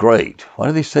say he's great? Why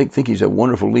do they think he's a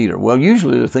wonderful leader? Well,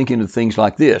 usually they're thinking of things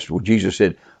like this. Well, Jesus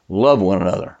said, love one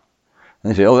another.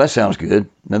 And they say, oh, that sounds good.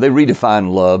 Now, they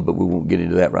redefine love, but we won't get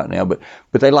into that right now. But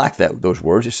they like those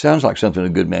words. It sounds like something a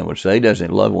good man would say,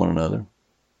 doesn't it? Love one another.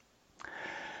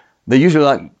 They usually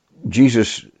like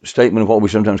Jesus' statement of what we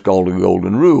sometimes call the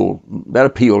golden rule. That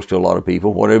appeals to a lot of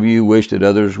people. Whatever you wish that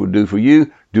others would do for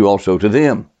you, do also to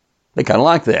them. They kind of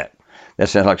like that. That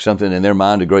sounds like something in their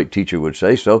mind a great teacher would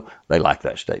say, so they like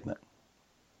that statement.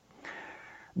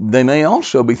 They may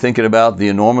also be thinking about the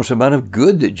enormous amount of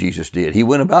good that Jesus did. He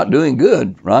went about doing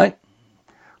good, right?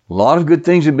 A lot of good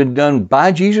things have been done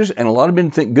by Jesus, and a lot of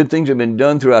good things have been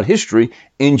done throughout history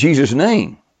in Jesus'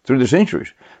 name through the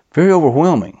centuries. Very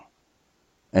overwhelming,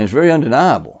 and it's very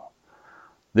undeniable.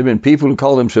 There have been people who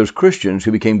call themselves Christians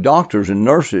who became doctors and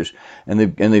nurses, and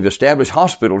they've established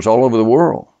hospitals all over the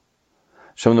world.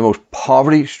 Some of the most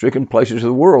poverty-stricken places of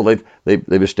the world,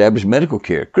 they've established medical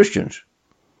care. Christians.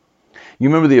 You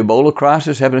remember the Ebola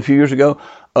crisis happened a few years ago?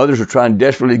 Others were trying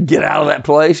desperately to get out of that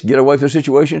place, get away from the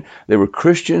situation. They were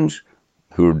Christians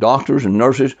who were doctors and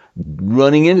nurses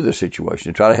running into the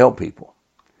situation to try to help people.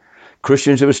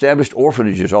 Christians have established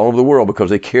orphanages all over the world because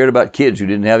they cared about kids who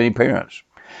didn't have any parents.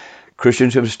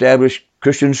 Christians have established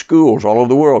Christian schools all over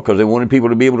the world because they wanted people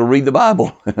to be able to read the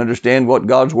Bible and understand what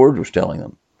God's Word was telling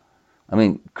them. I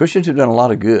mean, Christians have done a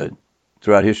lot of good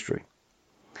throughout history.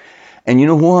 And you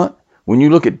know what? When you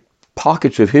look at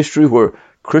pockets of history where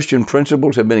Christian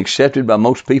principles have been accepted by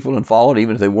most people and followed,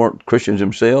 even if they weren't Christians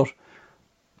themselves,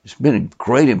 it's been a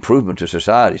great improvement to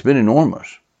society. It's been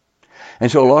enormous. And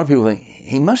so a lot of people think,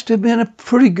 he must have been a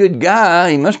pretty good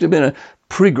guy. He must have been a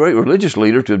pretty great religious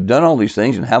leader to have done all these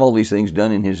things and have all these things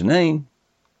done in his name.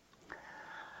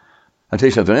 I'll tell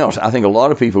you something else. I think a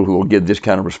lot of people who will give this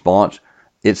kind of response,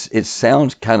 it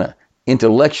sounds kind of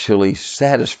intellectually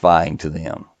satisfying to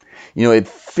them. You know, it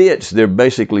fits their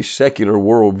basically secular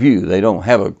worldview. They don't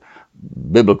have a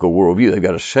biblical worldview. They've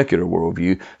got a secular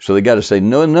worldview. So they got to say,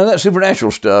 no, none of that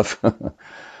supernatural stuff.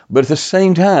 But at the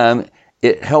same time,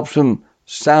 it helps them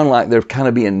sound like they're kind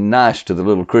of being nice to the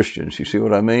little Christians. You see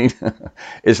what I mean?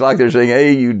 It's like they're saying,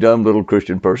 hey, you dumb little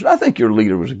Christian person, I think your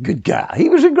leader was a good guy. He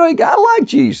was a great guy. I like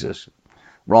Jesus.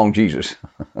 Wrong Jesus.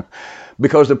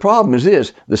 Because the problem is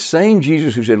this, the same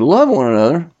Jesus who said love one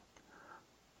another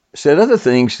said other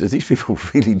things that these people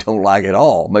really don't like at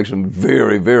all. Makes them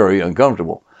very, very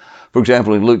uncomfortable. For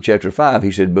example, in Luke chapter 5,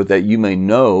 he said, but that you may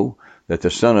know that the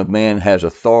Son of Man has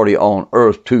authority on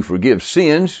earth to forgive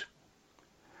sins.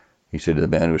 He said to the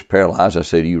man who was paralyzed, I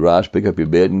say to you, rise, pick up your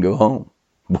bed and go home.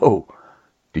 Whoa.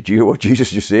 Did you hear what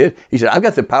Jesus just said? He said, I've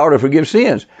got the power to forgive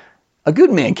sins. A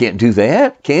good man can't do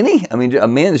that, can he? I mean, a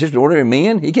man that's just an ordinary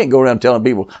man, he can't go around telling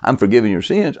people, I'm forgiving your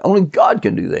sins. Only God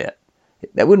can do that.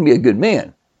 That wouldn't be a good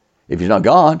man if he's not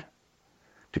God.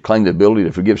 To claim the ability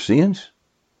to forgive sins,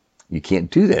 you can't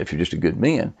do that if you're just a good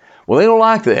man. Well, they don't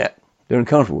like that. They're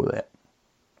uncomfortable with that.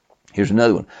 Here's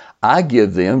another one. I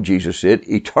give them, Jesus said,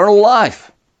 eternal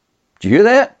life. Did you hear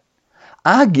that?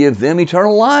 I give them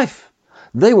eternal life.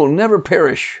 They will never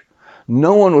perish.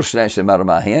 No one will snatch them out of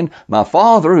my hand. My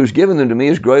Father who's given them to me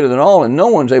is greater than all, and no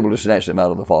one's able to snatch them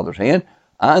out of the Father's hand.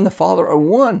 I and the Father are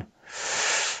one.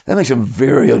 That makes them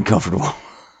very uncomfortable.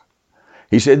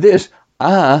 He said this,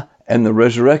 I am the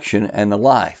resurrection and the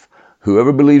life.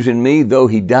 Whoever believes in me, though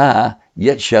he die,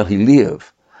 yet shall he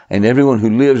live. And everyone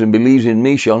who lives and believes in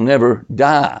me shall never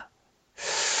die.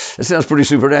 That sounds pretty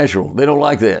supernatural. They don't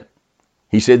like that.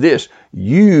 He said this,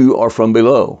 you are from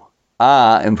below.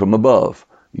 I am from above.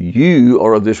 You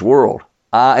are of this world.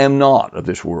 I am not of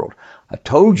this world. I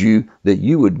told you that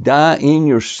you would die in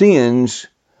your sins,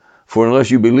 for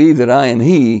unless you believe that I am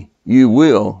he, you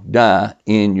will die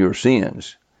in your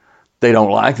sins. They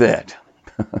don't like that.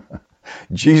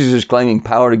 Jesus is claiming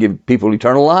power to give people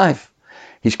eternal life.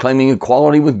 He's claiming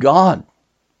equality with God.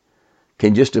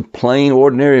 Can just a plain,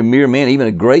 ordinary, mere man, even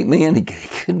a great man, he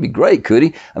couldn't be great, could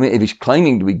he? I mean, if he's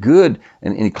claiming to be good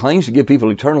and he claims to give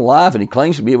people eternal life and he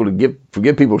claims to be able to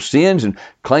forgive people's sins and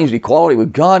claims equality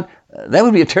with God, that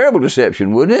would be a terrible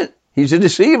deception, wouldn't it? He's a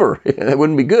deceiver. That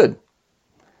wouldn't be good.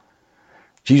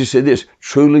 Jesus said this,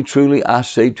 truly, truly, I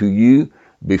say to you,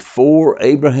 before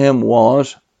Abraham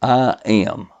was, I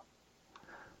am.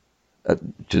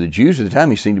 To the Jews at the time,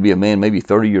 he seemed to be a man maybe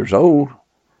 30 years old.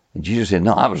 And Jesus said,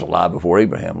 no, I was alive before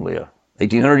Abraham lived.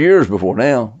 1,800 years before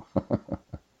now.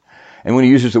 And when he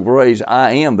uses the phrase,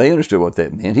 I am, they understood what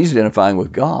that meant. He's identifying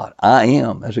with God. I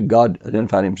am. That's how God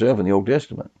identified himself in the Old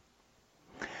Testament.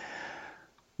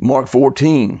 Mark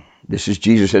 14, this is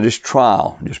Jesus at his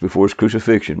trial, just before his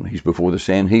crucifixion. He's before the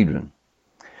Sanhedrin.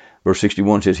 Verse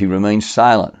 61 says, he remained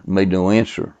silent, made no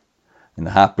answer. And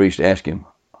the high priest asked him,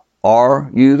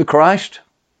 are you the Christ,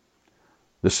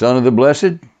 the Son of the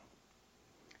Blessed?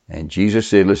 And Jesus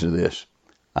said, listen to this,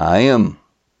 I am.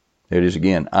 There it is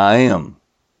again, I am.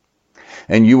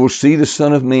 And you will see the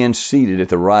Son of Man seated at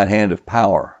the right hand of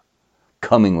power,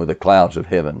 coming with the clouds of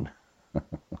heaven.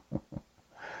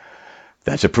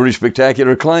 That's a pretty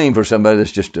spectacular claim for somebody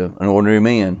that's just an ordinary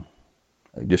man,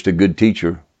 just a good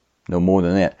teacher, no more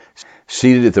than that.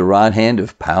 Seated at the right hand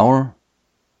of power,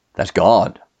 that's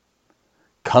God.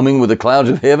 Coming with the clouds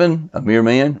of heaven, a mere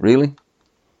man, really?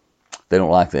 They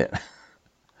don't like that.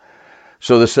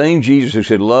 So the same Jesus who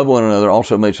said love one another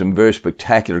also made some very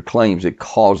spectacular claims that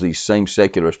caused these same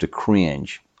secularists to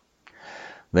cringe.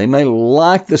 They may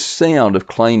like the sound of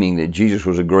claiming that Jesus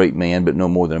was a great man, but no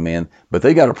more than a man, but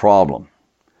they got a problem.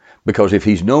 Because if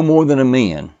he's no more than a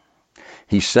man,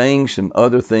 he's saying some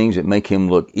other things that make him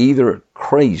look either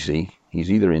crazy,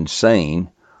 he's either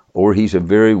insane, or he's a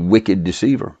very wicked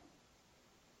deceiver.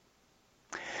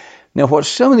 Now, what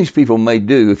some of these people may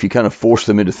do, if you kind of force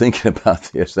them into thinking about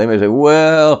this, they may say,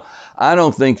 well, I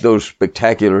don't think those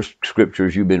spectacular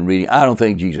scriptures you've been reading, I don't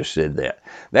think Jesus said that.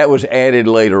 That was added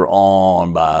later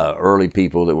on by early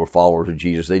people that were followers of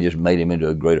Jesus. They just made him into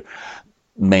a greater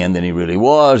man than he really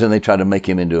was, and they tried to make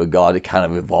him into a God that kind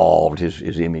of evolved,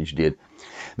 his image did.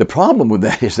 The problem with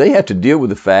that is they have to deal with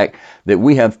the fact that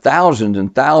we have thousands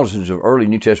and thousands of early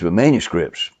New Testament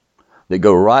manuscripts that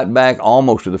go right back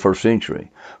almost to the first century.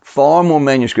 Far more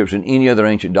manuscripts than any other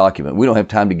ancient document. We don't have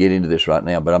time to get into this right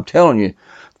now, but I'm telling you,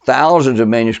 thousands of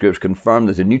manuscripts confirm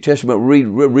that the New Testament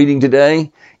we're reading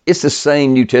today, it's the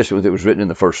same New Testament that was written in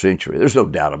the first century. There's no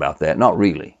doubt about that. Not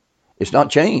really. It's not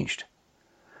changed.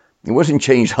 It wasn't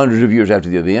changed hundreds of years after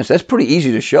the events. That's pretty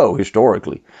easy to show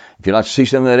historically. If you'd like to see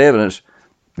some of that evidence,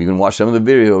 you can watch some of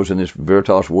the videos in this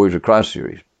Veritas Warriors of Christ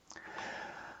series.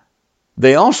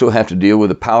 They also have to deal with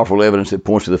the powerful evidence that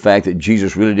points to the fact that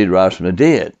Jesus really did rise from the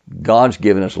dead. God's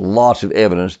given us lots of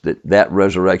evidence that that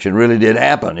resurrection really did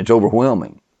happen. It's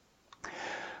overwhelming.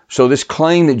 So this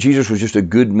claim that Jesus was just a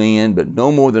good man, but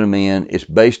no more than a man, is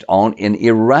based on an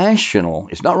irrational,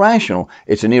 it's not rational,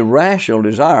 it's an irrational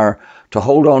desire to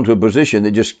hold on to a position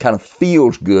that just kind of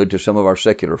feels good to some of our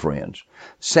secular friends.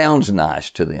 Sounds nice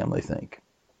to them, they think.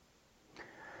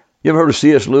 You ever heard of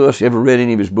C.S. Lewis? You ever read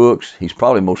any of his books? He's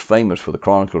probably most famous for the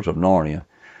Chronicles of Narnia.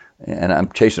 And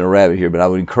I'm chasing a rabbit here, but I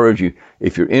would encourage you,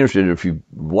 if you're interested, if you've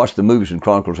watched the movies and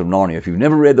Chronicles of Narnia, if you've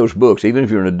never read those books, even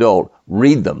if you're an adult,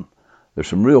 read them. There's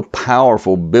some real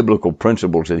powerful biblical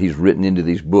principles that he's written into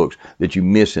these books that you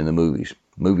miss in the movies.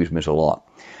 Movies miss a lot.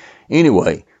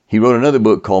 Anyway, he wrote another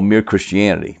book called Mere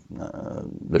Christianity.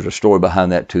 There's a story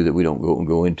behind that too that we don't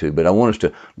go into, but I want us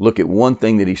to look at one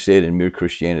thing that he said in Mere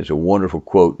Christianity. It's a wonderful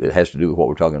quote that has to do with what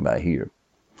we're talking about here.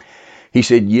 He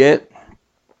said, and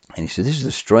he said, this is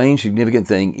the strange, significant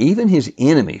thing, even his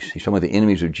enemies, he's talking about the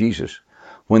enemies of Jesus,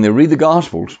 when they read the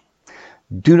Gospels,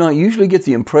 do not usually get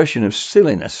the impression of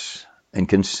silliness and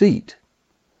conceit.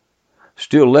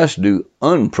 Still less do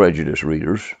unprejudiced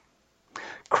readers.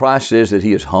 Christ says that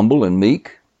he is humble and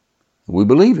meek. We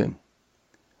believe him.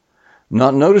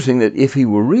 Not noticing that if he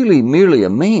were really merely a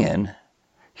man,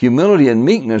 humility and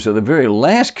meekness are the very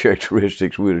last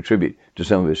characteristics we would attribute to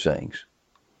some of his sayings.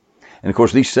 And of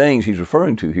course, these sayings he's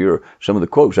referring to here are some of the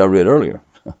quotes I read earlier.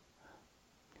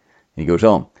 He goes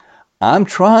on, I'm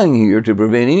trying here to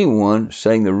prevent anyone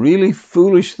saying the really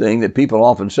foolish thing that people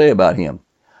often say about him.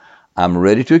 I'm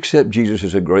ready to accept Jesus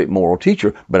as a great moral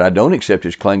teacher, but I don't accept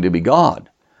his claim to be God.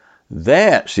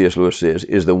 That, C.S. Lewis says,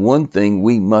 is the one thing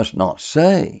we must not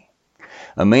say.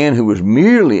 A man who was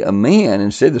merely a man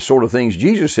and said the sort of things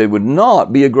Jesus said would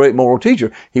not be a great moral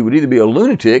teacher. He would either be a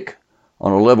lunatic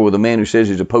on a level with a man who says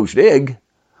he's a poached egg,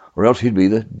 or else he'd be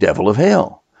the devil of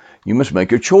hell. You must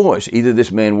make your choice. Either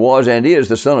this man was and is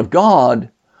the Son of God,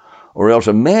 or else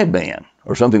a madman,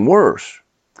 or something worse.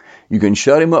 You can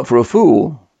shut him up for a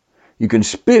fool, you can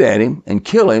spit at him and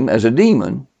kill him as a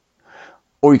demon,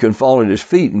 or you can fall at his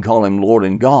feet and call him Lord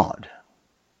and God.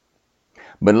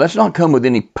 But let's not come with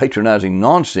any patronizing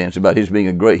nonsense about his being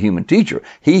a great human teacher.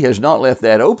 He has not left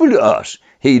that open to us.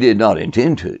 He did not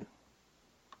intend to.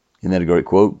 Isn't that a great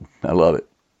quote? I love it.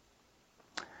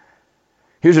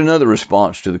 Here's another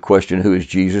response to the question, who is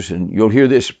Jesus? And you'll hear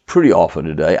this pretty often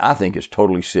today. I think it's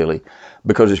totally silly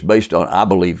because it's based on, I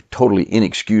believe, totally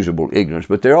inexcusable ignorance.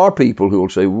 But there are people who will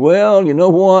say, well, you know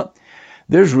what?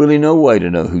 There's really no way to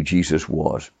know who Jesus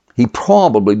was. He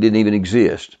probably didn't even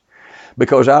exist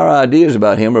because our ideas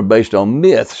about him are based on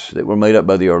myths that were made up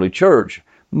by the early church,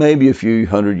 maybe a few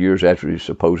hundred years after he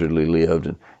supposedly lived,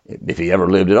 and if he ever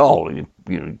lived at all.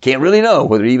 You can't really know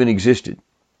whether he even existed.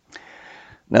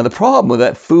 Now, the problem with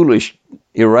that foolish,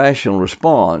 irrational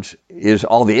response is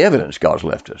all the evidence God's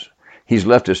left us. He's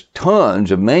left us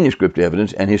tons of manuscript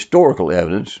evidence and historical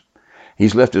evidence.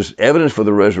 He's left us evidence for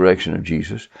the resurrection of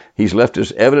Jesus. He's left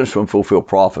us evidence from fulfilled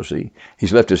prophecy.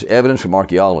 He's left us evidence from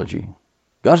archaeology.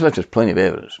 God's left us plenty of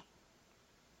evidence.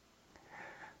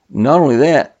 Not only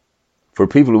that, for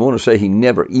people who want to say he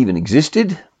never even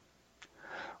existed,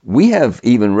 we have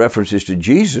even references to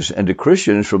Jesus and to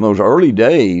Christians from those early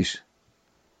days,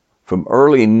 from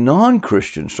early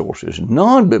non-Christian sources,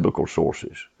 non-biblical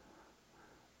sources,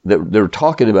 that they're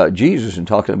talking about Jesus and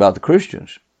talking about the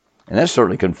Christians. And that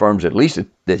certainly confirms at least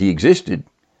that he existed.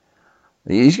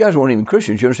 These guys weren't even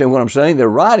Christians. You understand what I'm saying? They're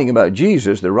writing about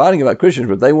Jesus, they're writing about Christians,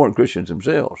 but they weren't Christians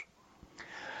themselves.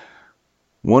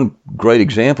 One great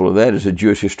example of that is the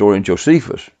Jewish historian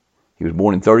Josephus. He was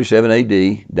born in 37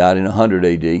 AD, died in 100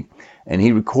 AD, and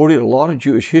he recorded a lot of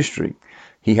Jewish history.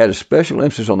 He had a special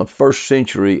emphasis on the first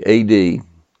century AD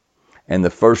and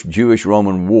the first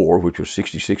Jewish-Roman War, which was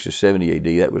 66 to 70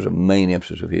 AD. That was a main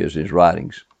emphasis of his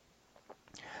writings.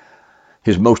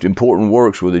 His most important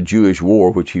works were the Jewish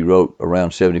War, which he wrote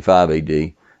around 75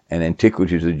 AD, and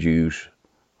Antiquities of the Jews,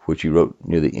 which he wrote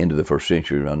near the end of the first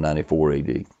century, around 94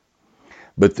 AD.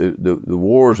 But the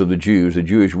wars of the Jews, the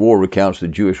Jewish War recounts the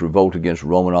Jewish revolt against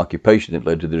Roman occupation that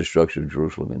led to the destruction of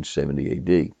Jerusalem in 70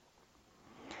 AD.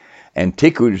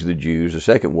 Antiquities of the Jews, the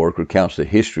second work, recounts the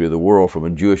history of the world from a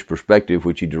Jewish perspective,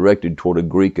 which he directed toward a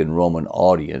Greek and Roman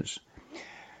audience.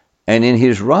 And in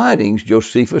his writings,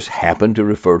 Josephus happened to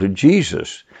refer to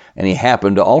Jesus, and he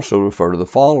happened to also refer to the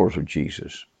followers of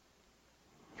Jesus.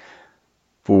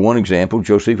 For one example,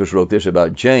 Josephus wrote this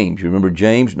about James. You remember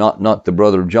James, not the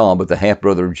brother of John, but the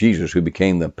half-brother of Jesus who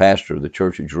became the pastor of the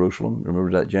church at Jerusalem.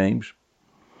 Remember that, James?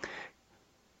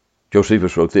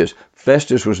 Josephus wrote this,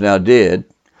 Festus was now dead,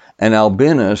 and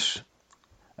Albinus,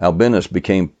 Albinus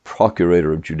became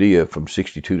procurator of Judea from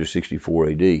 62 to 64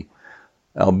 AD.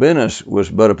 Albinus was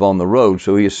but upon the road,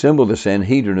 so he assembled the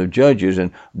Sanhedrin of judges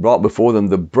and brought before them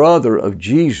the brother of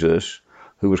Jesus,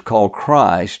 who was called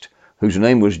Christ, whose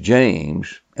name was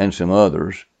James, and some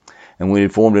others. And when he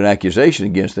had formed an accusation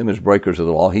against them as breakers of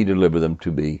the law, he delivered them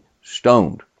to be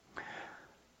stoned.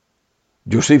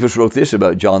 Josephus wrote this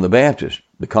about John the Baptist.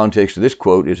 The context of this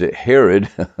quote is that Herod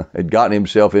had gotten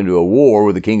himself into a war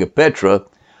with the king of Petra.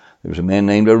 There was a man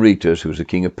named Aretas who was the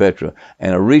king of Petra,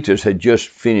 and Aretas had just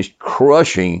finished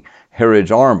crushing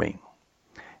Herod's army.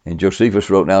 And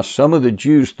Josephus wrote, now some of the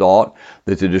Jews thought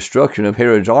that the destruction of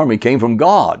Herod's army came from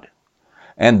God,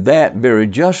 and that very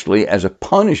justly as a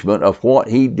punishment of what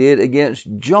he did against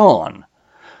John,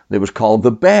 that was called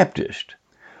the Baptist.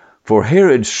 For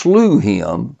Herod slew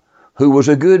him who was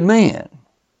a good man.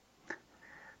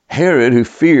 Herod, who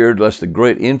feared lest the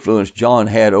great influence John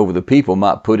had over the people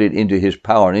might put it into his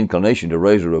power and inclination to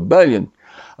raise a rebellion,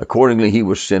 accordingly he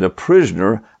was sent a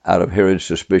prisoner out of Herod's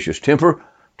suspicious temper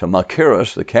to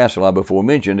Machaerus, the castle I before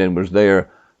mentioned, and was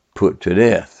there put to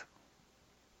death.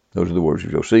 Those are the words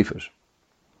of Josephus.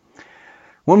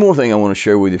 One more thing I want to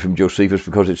share with you from Josephus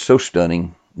because it's so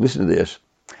stunning. Listen to this.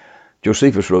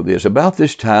 Josephus wrote this, about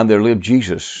this time there lived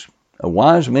Jesus, a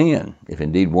wise man, if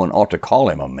indeed one ought to call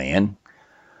him a man.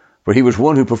 For he was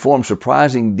one who performed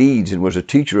surprising deeds and was a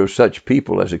teacher of such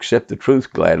people as accept the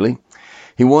truth gladly.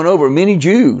 He won over many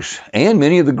Jews and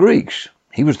many of the Greeks.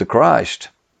 He was the Christ.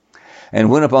 And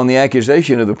when upon the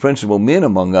accusation of the principal men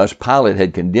among us, Pilate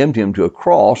had condemned him to a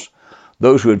cross,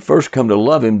 those who had first come to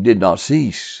love him did not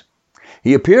cease.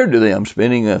 He appeared to them,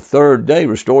 spending a third day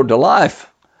restored to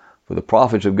life. For the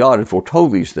prophets of God had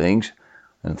foretold these things,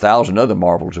 and 1,000 other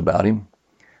marvels about him.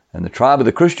 And the tribe of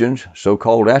the Christians, so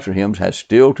called after him, has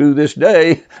still to this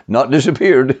day not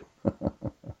disappeared.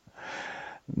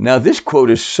 Now, this quote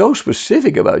is so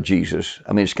specific about Jesus.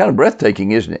 I mean, it's kind of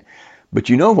breathtaking, isn't it? But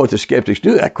you know what the skeptics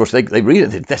do? Of course, they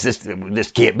read it.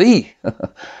 This can't be.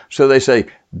 So they say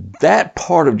that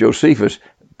part of Josephus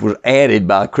was added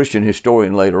by a Christian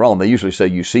historian later on. They usually say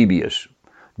Eusebius.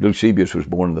 Eusebius was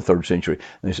born in the 3rd century.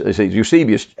 They say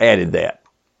Eusebius added that.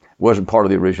 It wasn't part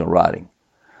of the original writing.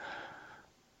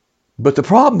 But the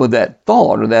problem with that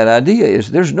thought or that idea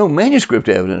is there's no manuscript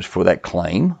evidence for that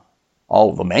claim.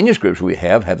 All the manuscripts we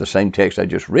have the same text I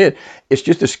just read. It's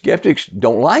just the skeptics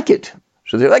don't like it.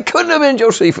 So they're like, couldn't have been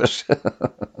Josephus.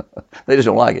 They just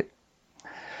don't like it.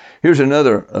 Here's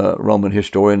another Roman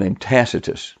historian named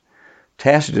Tacitus.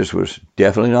 Tacitus was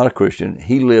definitely not a Christian.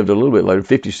 He lived a little bit later,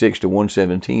 56 to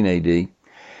 117 AD.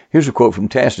 Here's a quote from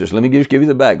Tacitus. Let me just give you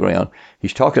the background.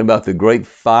 He's talking about the great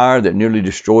fire that nearly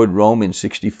destroyed Rome in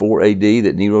 64 AD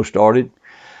that Nero started.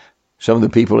 Some of the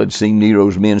people had seen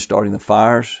Nero's men starting the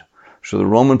fires. So the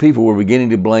Roman people were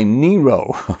beginning to blame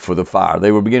Nero for the fire.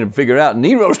 They were beginning to figure out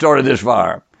Nero started this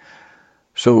fire.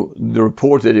 So the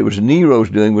report that it was Nero's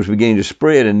doing was beginning to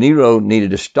spread, and Nero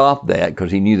needed to stop that because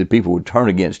he knew that people would turn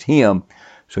against him.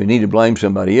 So he needed to blame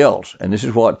somebody else. And this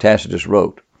is what Tacitus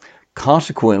wrote.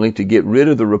 Consequently, to get rid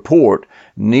of the report,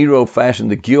 Nero fastened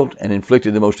the guilt and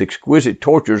inflicted the most exquisite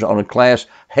tortures on a class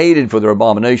hated for their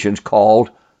abominations called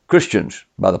Christians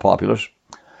by the populace.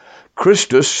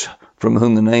 Christus, from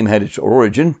whom the name had its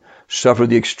origin, suffered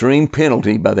the extreme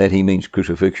penalty, by that he means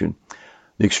crucifixion,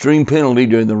 the extreme penalty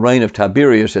during the reign of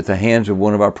Tiberius at the hands of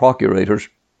one of our procurators,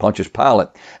 Pontius Pilate,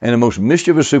 and a most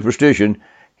mischievous superstition.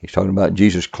 He's talking about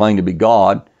Jesus' claim to be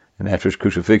God, and after his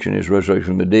crucifixion, his resurrection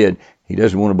from the dead, he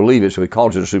doesn't want to believe it, so he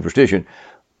calls it a superstition.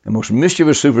 The most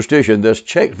mischievous superstition, thus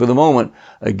checked for the moment,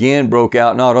 again broke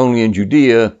out not only in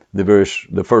Judea,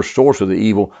 the first source of the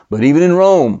evil, but even in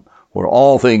Rome, where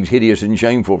all things hideous and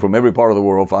shameful from every part of the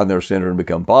world find their center and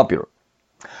become popular.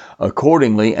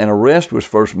 Accordingly, an arrest was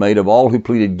first made of all who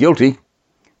pleaded guilty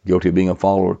of being a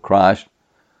follower of Christ,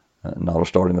 not of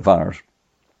starting the fires.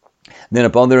 Then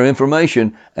upon their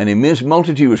information, an immense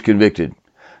multitude was convicted,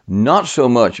 not so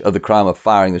much of the crime of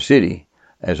firing the city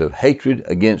as of hatred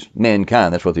against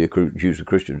mankind. That's what the Jews and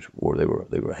Christians were.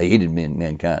 They were hated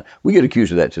mankind. We get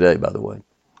accused of that today, by the way.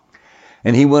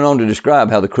 And he went on to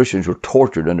describe how the Christians were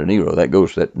tortured under Nero.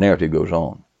 That narrative goes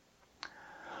on.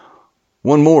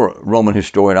 One more Roman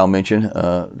historian I'll mention,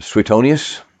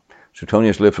 Suetonius.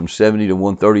 Suetonius lived from 70 to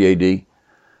 130 AD.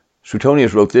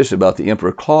 Suetonius wrote this about the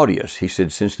Emperor Claudius. He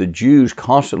said, since the Jews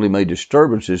constantly made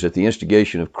disturbances at the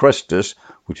instigation of Christus,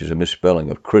 which is a misspelling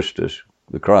of Christus,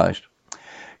 the Christ,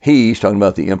 he's talking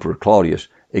about the Emperor Claudius,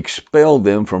 expelled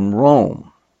them from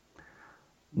Rome.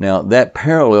 Now, that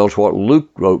parallels what Luke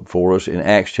wrote for us in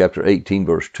Acts chapter 18,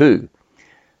 verse 2.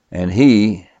 And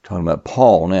he, talking about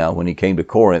Paul now, when he came to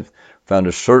Corinth, found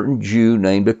a certain Jew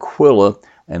named Aquila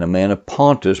and a man of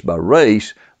Pontus by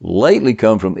race, lately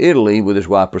come from Italy with his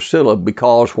wife Priscilla,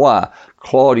 because why?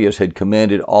 Claudius had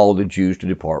commanded all the Jews to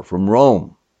depart from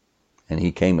Rome, and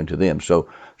he came unto them. So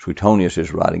Suetonius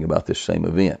is writing about this same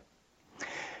event.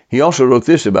 He also wrote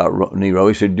this about Nero.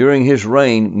 He said, during his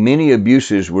reign, many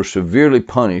abuses were severely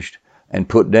punished and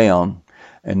put down,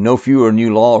 and no fewer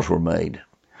new laws were made.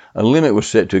 A limit was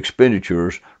set to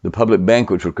expenditures. The public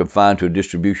banquets were confined to a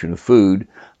distribution of food.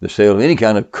 The sale of any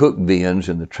kind of cooked viands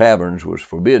in the taverns was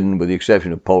forbidden, with the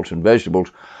exception of pulse and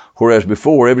vegetables, whereas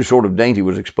before every sort of dainty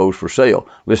was exposed for sale.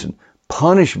 Listen,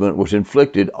 punishment was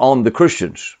inflicted on the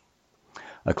Christians,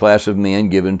 a class of men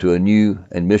given to a new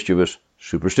and mischievous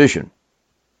superstition.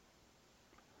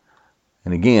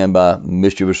 And again, by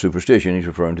mischievous superstition, he's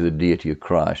referring to the deity of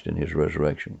Christ and his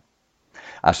resurrection.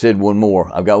 I said one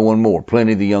more. I've got one more.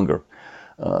 Pliny the Younger.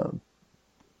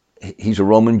 He's a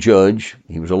Roman judge.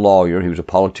 He was a lawyer. He was a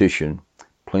politician.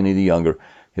 Pliny the Younger.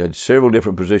 He had several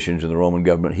different positions in the Roman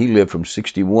government. He lived from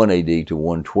 61 AD to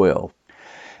 112.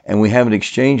 And we have an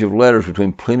exchange of letters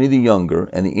between Pliny the Younger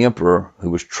and the emperor,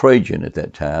 who was Trajan at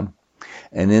that time.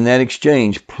 And in that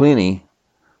exchange, Pliny,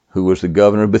 who was the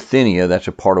governor of Bithynia, that's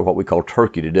a part of what we call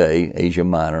Turkey today, Asia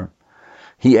Minor,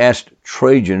 he asked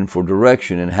Trajan for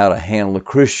direction in how to handle the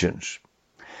Christians.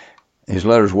 His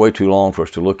letter's way too long for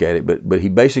us to look at it, but he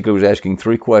basically was asking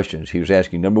three questions. He was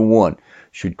asking, number one,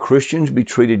 should Christians be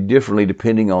treated differently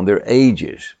depending on their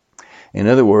ages? In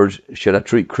other words, should I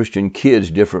treat Christian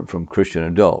kids different from Christian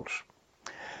adults?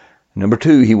 Number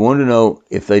two, he wanted to know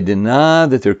if they deny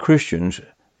that they're Christians,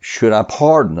 should I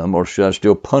pardon them or should I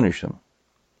still punish them?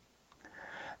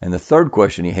 And the third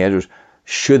question he had was,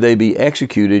 should they be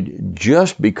executed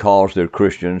just because they're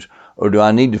Christians, or do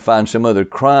I need to find some other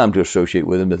crime to associate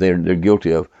with them that they're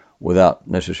guilty of without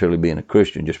necessarily being a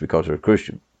Christian, just because they're a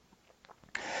Christian?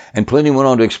 And Pliny went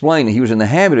on to explain that he was in the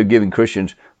habit of giving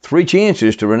Christians 3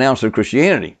 chances to renounce their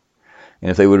Christianity.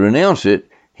 And if they would renounce it,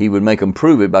 he would make them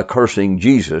prove it by cursing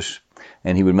Jesus,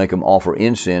 and he would make them offer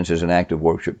incense as an act of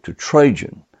worship to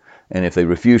Trajan. And if they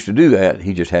refused to do that,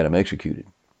 he just had them executed.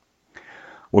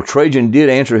 Well, Trajan did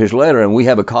answer his letter, and we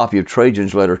have a copy of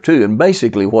Trajan's letter too. And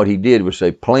basically what he did was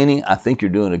say, Pliny, I think you're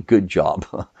doing a good job.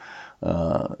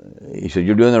 He said,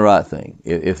 you're doing the right thing.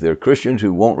 If they're Christians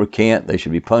who won't recant, they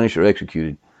should be punished or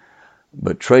executed.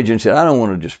 But Trajan said, I don't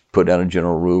want to just put down a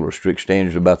general rule or strict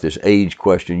standards about this age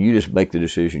question. You just make the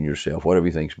decision yourself, whatever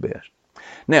you think's best.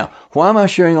 Now, why am I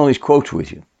sharing all these quotes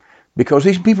with you? Because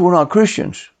these people were not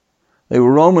Christians. They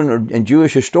were Roman and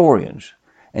Jewish historians.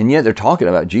 And yet they're talking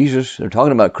about Jesus. They're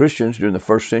talking about Christians during the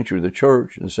first century of the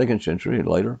church, and the second century and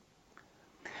later.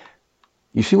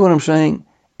 You see what I'm saying?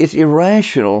 It's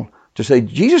irrational to say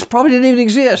Jesus probably didn't even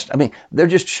exist. I mean, they're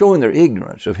just showing their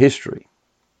ignorance of history.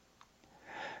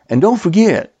 And don't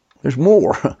forget, there's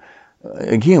more.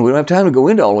 Again, we don't have time to go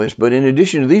into all this, but in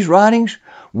addition to these writings,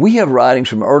 we have writings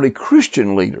from early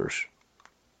Christian leaders,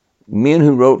 men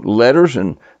who wrote letters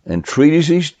and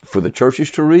treatises for the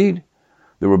churches to read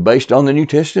that were based on the New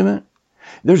Testament.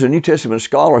 There's a New Testament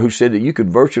scholar who said that you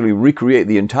could virtually recreate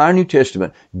the entire New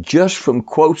Testament just from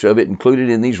quotes of it included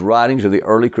in these writings of the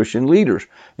early Christian leaders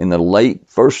in the late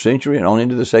first century and on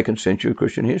into the second century of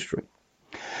Christian history.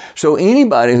 So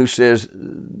anybody who says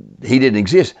he didn't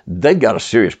exist, they've got a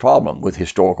serious problem with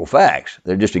historical facts.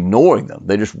 They're just ignoring them.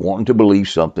 They're just wanting to believe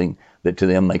something that to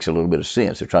them makes a little bit of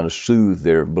sense. They're trying to soothe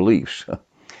their beliefs.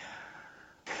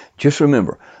 Just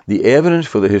remember, the evidence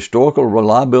for the historical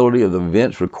reliability of the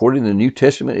events recorded in the New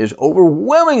Testament is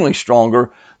overwhelmingly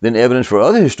stronger than evidence for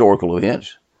other historical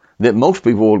events that most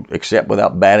people will accept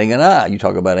without batting an eye. You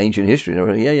talk about ancient history,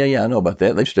 and yeah, I know about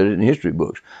that. They've studied it in history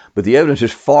books. But the evidence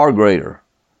is far greater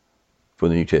for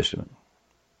the New Testament.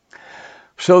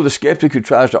 So the skeptic who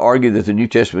tries to argue that the New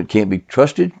Testament can't be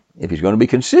trusted, if he's going to be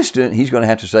consistent, he's going to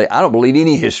have to say, I don't believe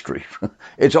any history.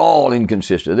 It's all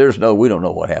inconsistent. We don't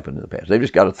know what happened in the past. They've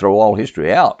just got to throw all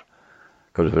history out.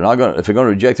 Because if they're going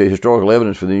to reject the historical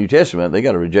evidence for the New Testament, they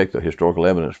got to reject the historical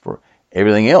evidence for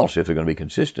everything else if they're going to be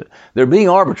consistent. They're being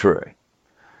arbitrary.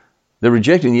 They're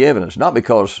rejecting the evidence, not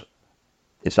because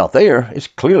it's not there. It's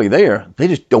clearly there. They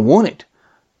just don't want it.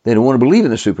 They don't want to believe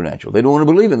in the supernatural. They don't want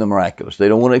to believe in the miraculous. They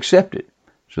don't want to accept it.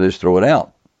 So they just throw it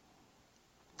out.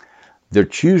 They're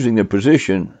choosing their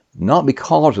position not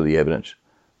because of the evidence.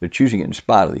 They're choosing it in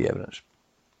spite of the evidence.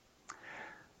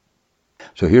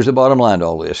 So here's the bottom line to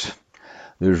all this.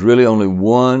 There's really only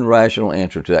one rational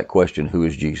answer to that question, who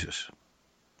is Jesus?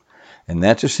 And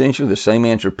that's essentially the same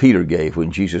answer Peter gave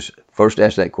when Jesus first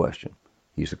asked that question.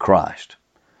 He's the Christ.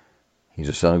 He's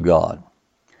the Son of God.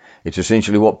 It's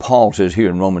essentially what Paul says here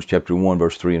in Romans chapter 1,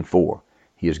 verse 3 and 4.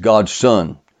 He is God's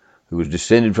Son, who was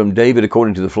descended from David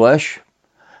according to the flesh,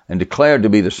 and declared to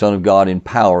be the Son of God in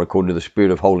power according to the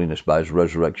Spirit of holiness by his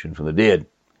resurrection from the dead,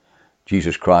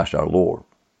 Jesus Christ our Lord.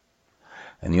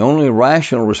 And the only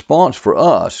rational response for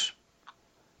us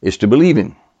is to believe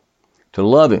him, to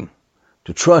love him,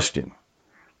 to trust him,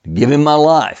 to give him my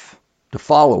life, to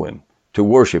follow him, to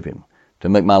worship him, to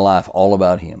make my life all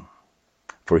about him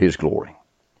for his glory.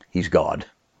 He's God.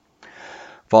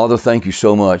 Father, thank you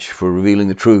so much for revealing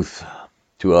the truth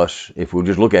to us, if we'll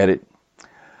just look at it.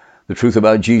 The truth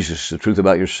about Jesus, the truth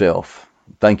about yourself.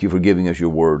 Thank you for giving us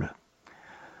your word.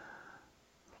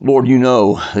 Lord, you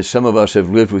know that some of us have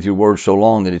lived with your word so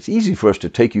long that it's easy for us to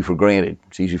take you for granted.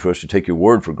 It's easy for us to take your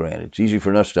word for granted. It's easy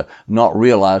for us to not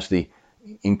realize the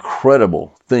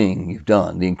incredible thing you've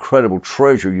done, the incredible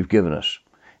treasure you've given us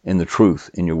in the truth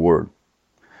in your word.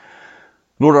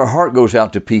 Lord, our heart goes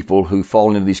out to people who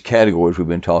fall into these categories we've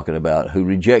been talking about, who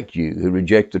reject you, who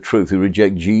reject the truth, who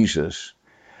reject Jesus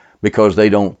because they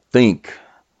don't think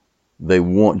they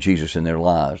want Jesus in their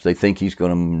lives. They think he's going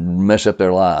to mess up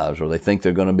their lives, or they think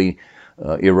they're going to be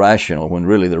irrational when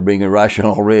really they're being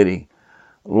irrational already.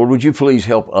 Lord, would you please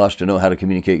help us to know how to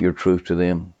communicate your truth to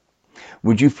them?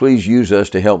 Would you please use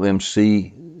us to help them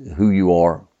see who you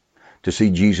are, to see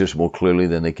Jesus more clearly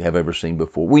than they have ever seen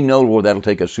before? We know, Lord, that'll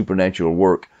take a supernatural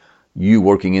work, you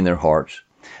working in their hearts.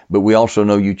 But we also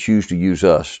know you choose to use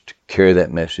us to carry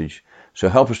that message. So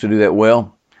help us to do that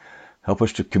well. Help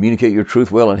us to communicate your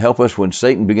truth well, and help us when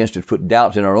Satan begins to put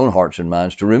doubts in our own hearts and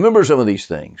minds to remember some of these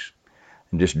things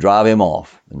and just drive him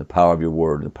off in the power of your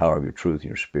word, and the power of your truth and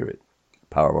your spirit, the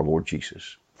power of our Lord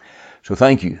Jesus. So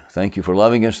thank you. Thank you for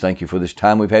loving us. Thank you for this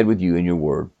time we've had with you in your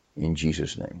word. In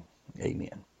Jesus' name,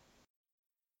 amen.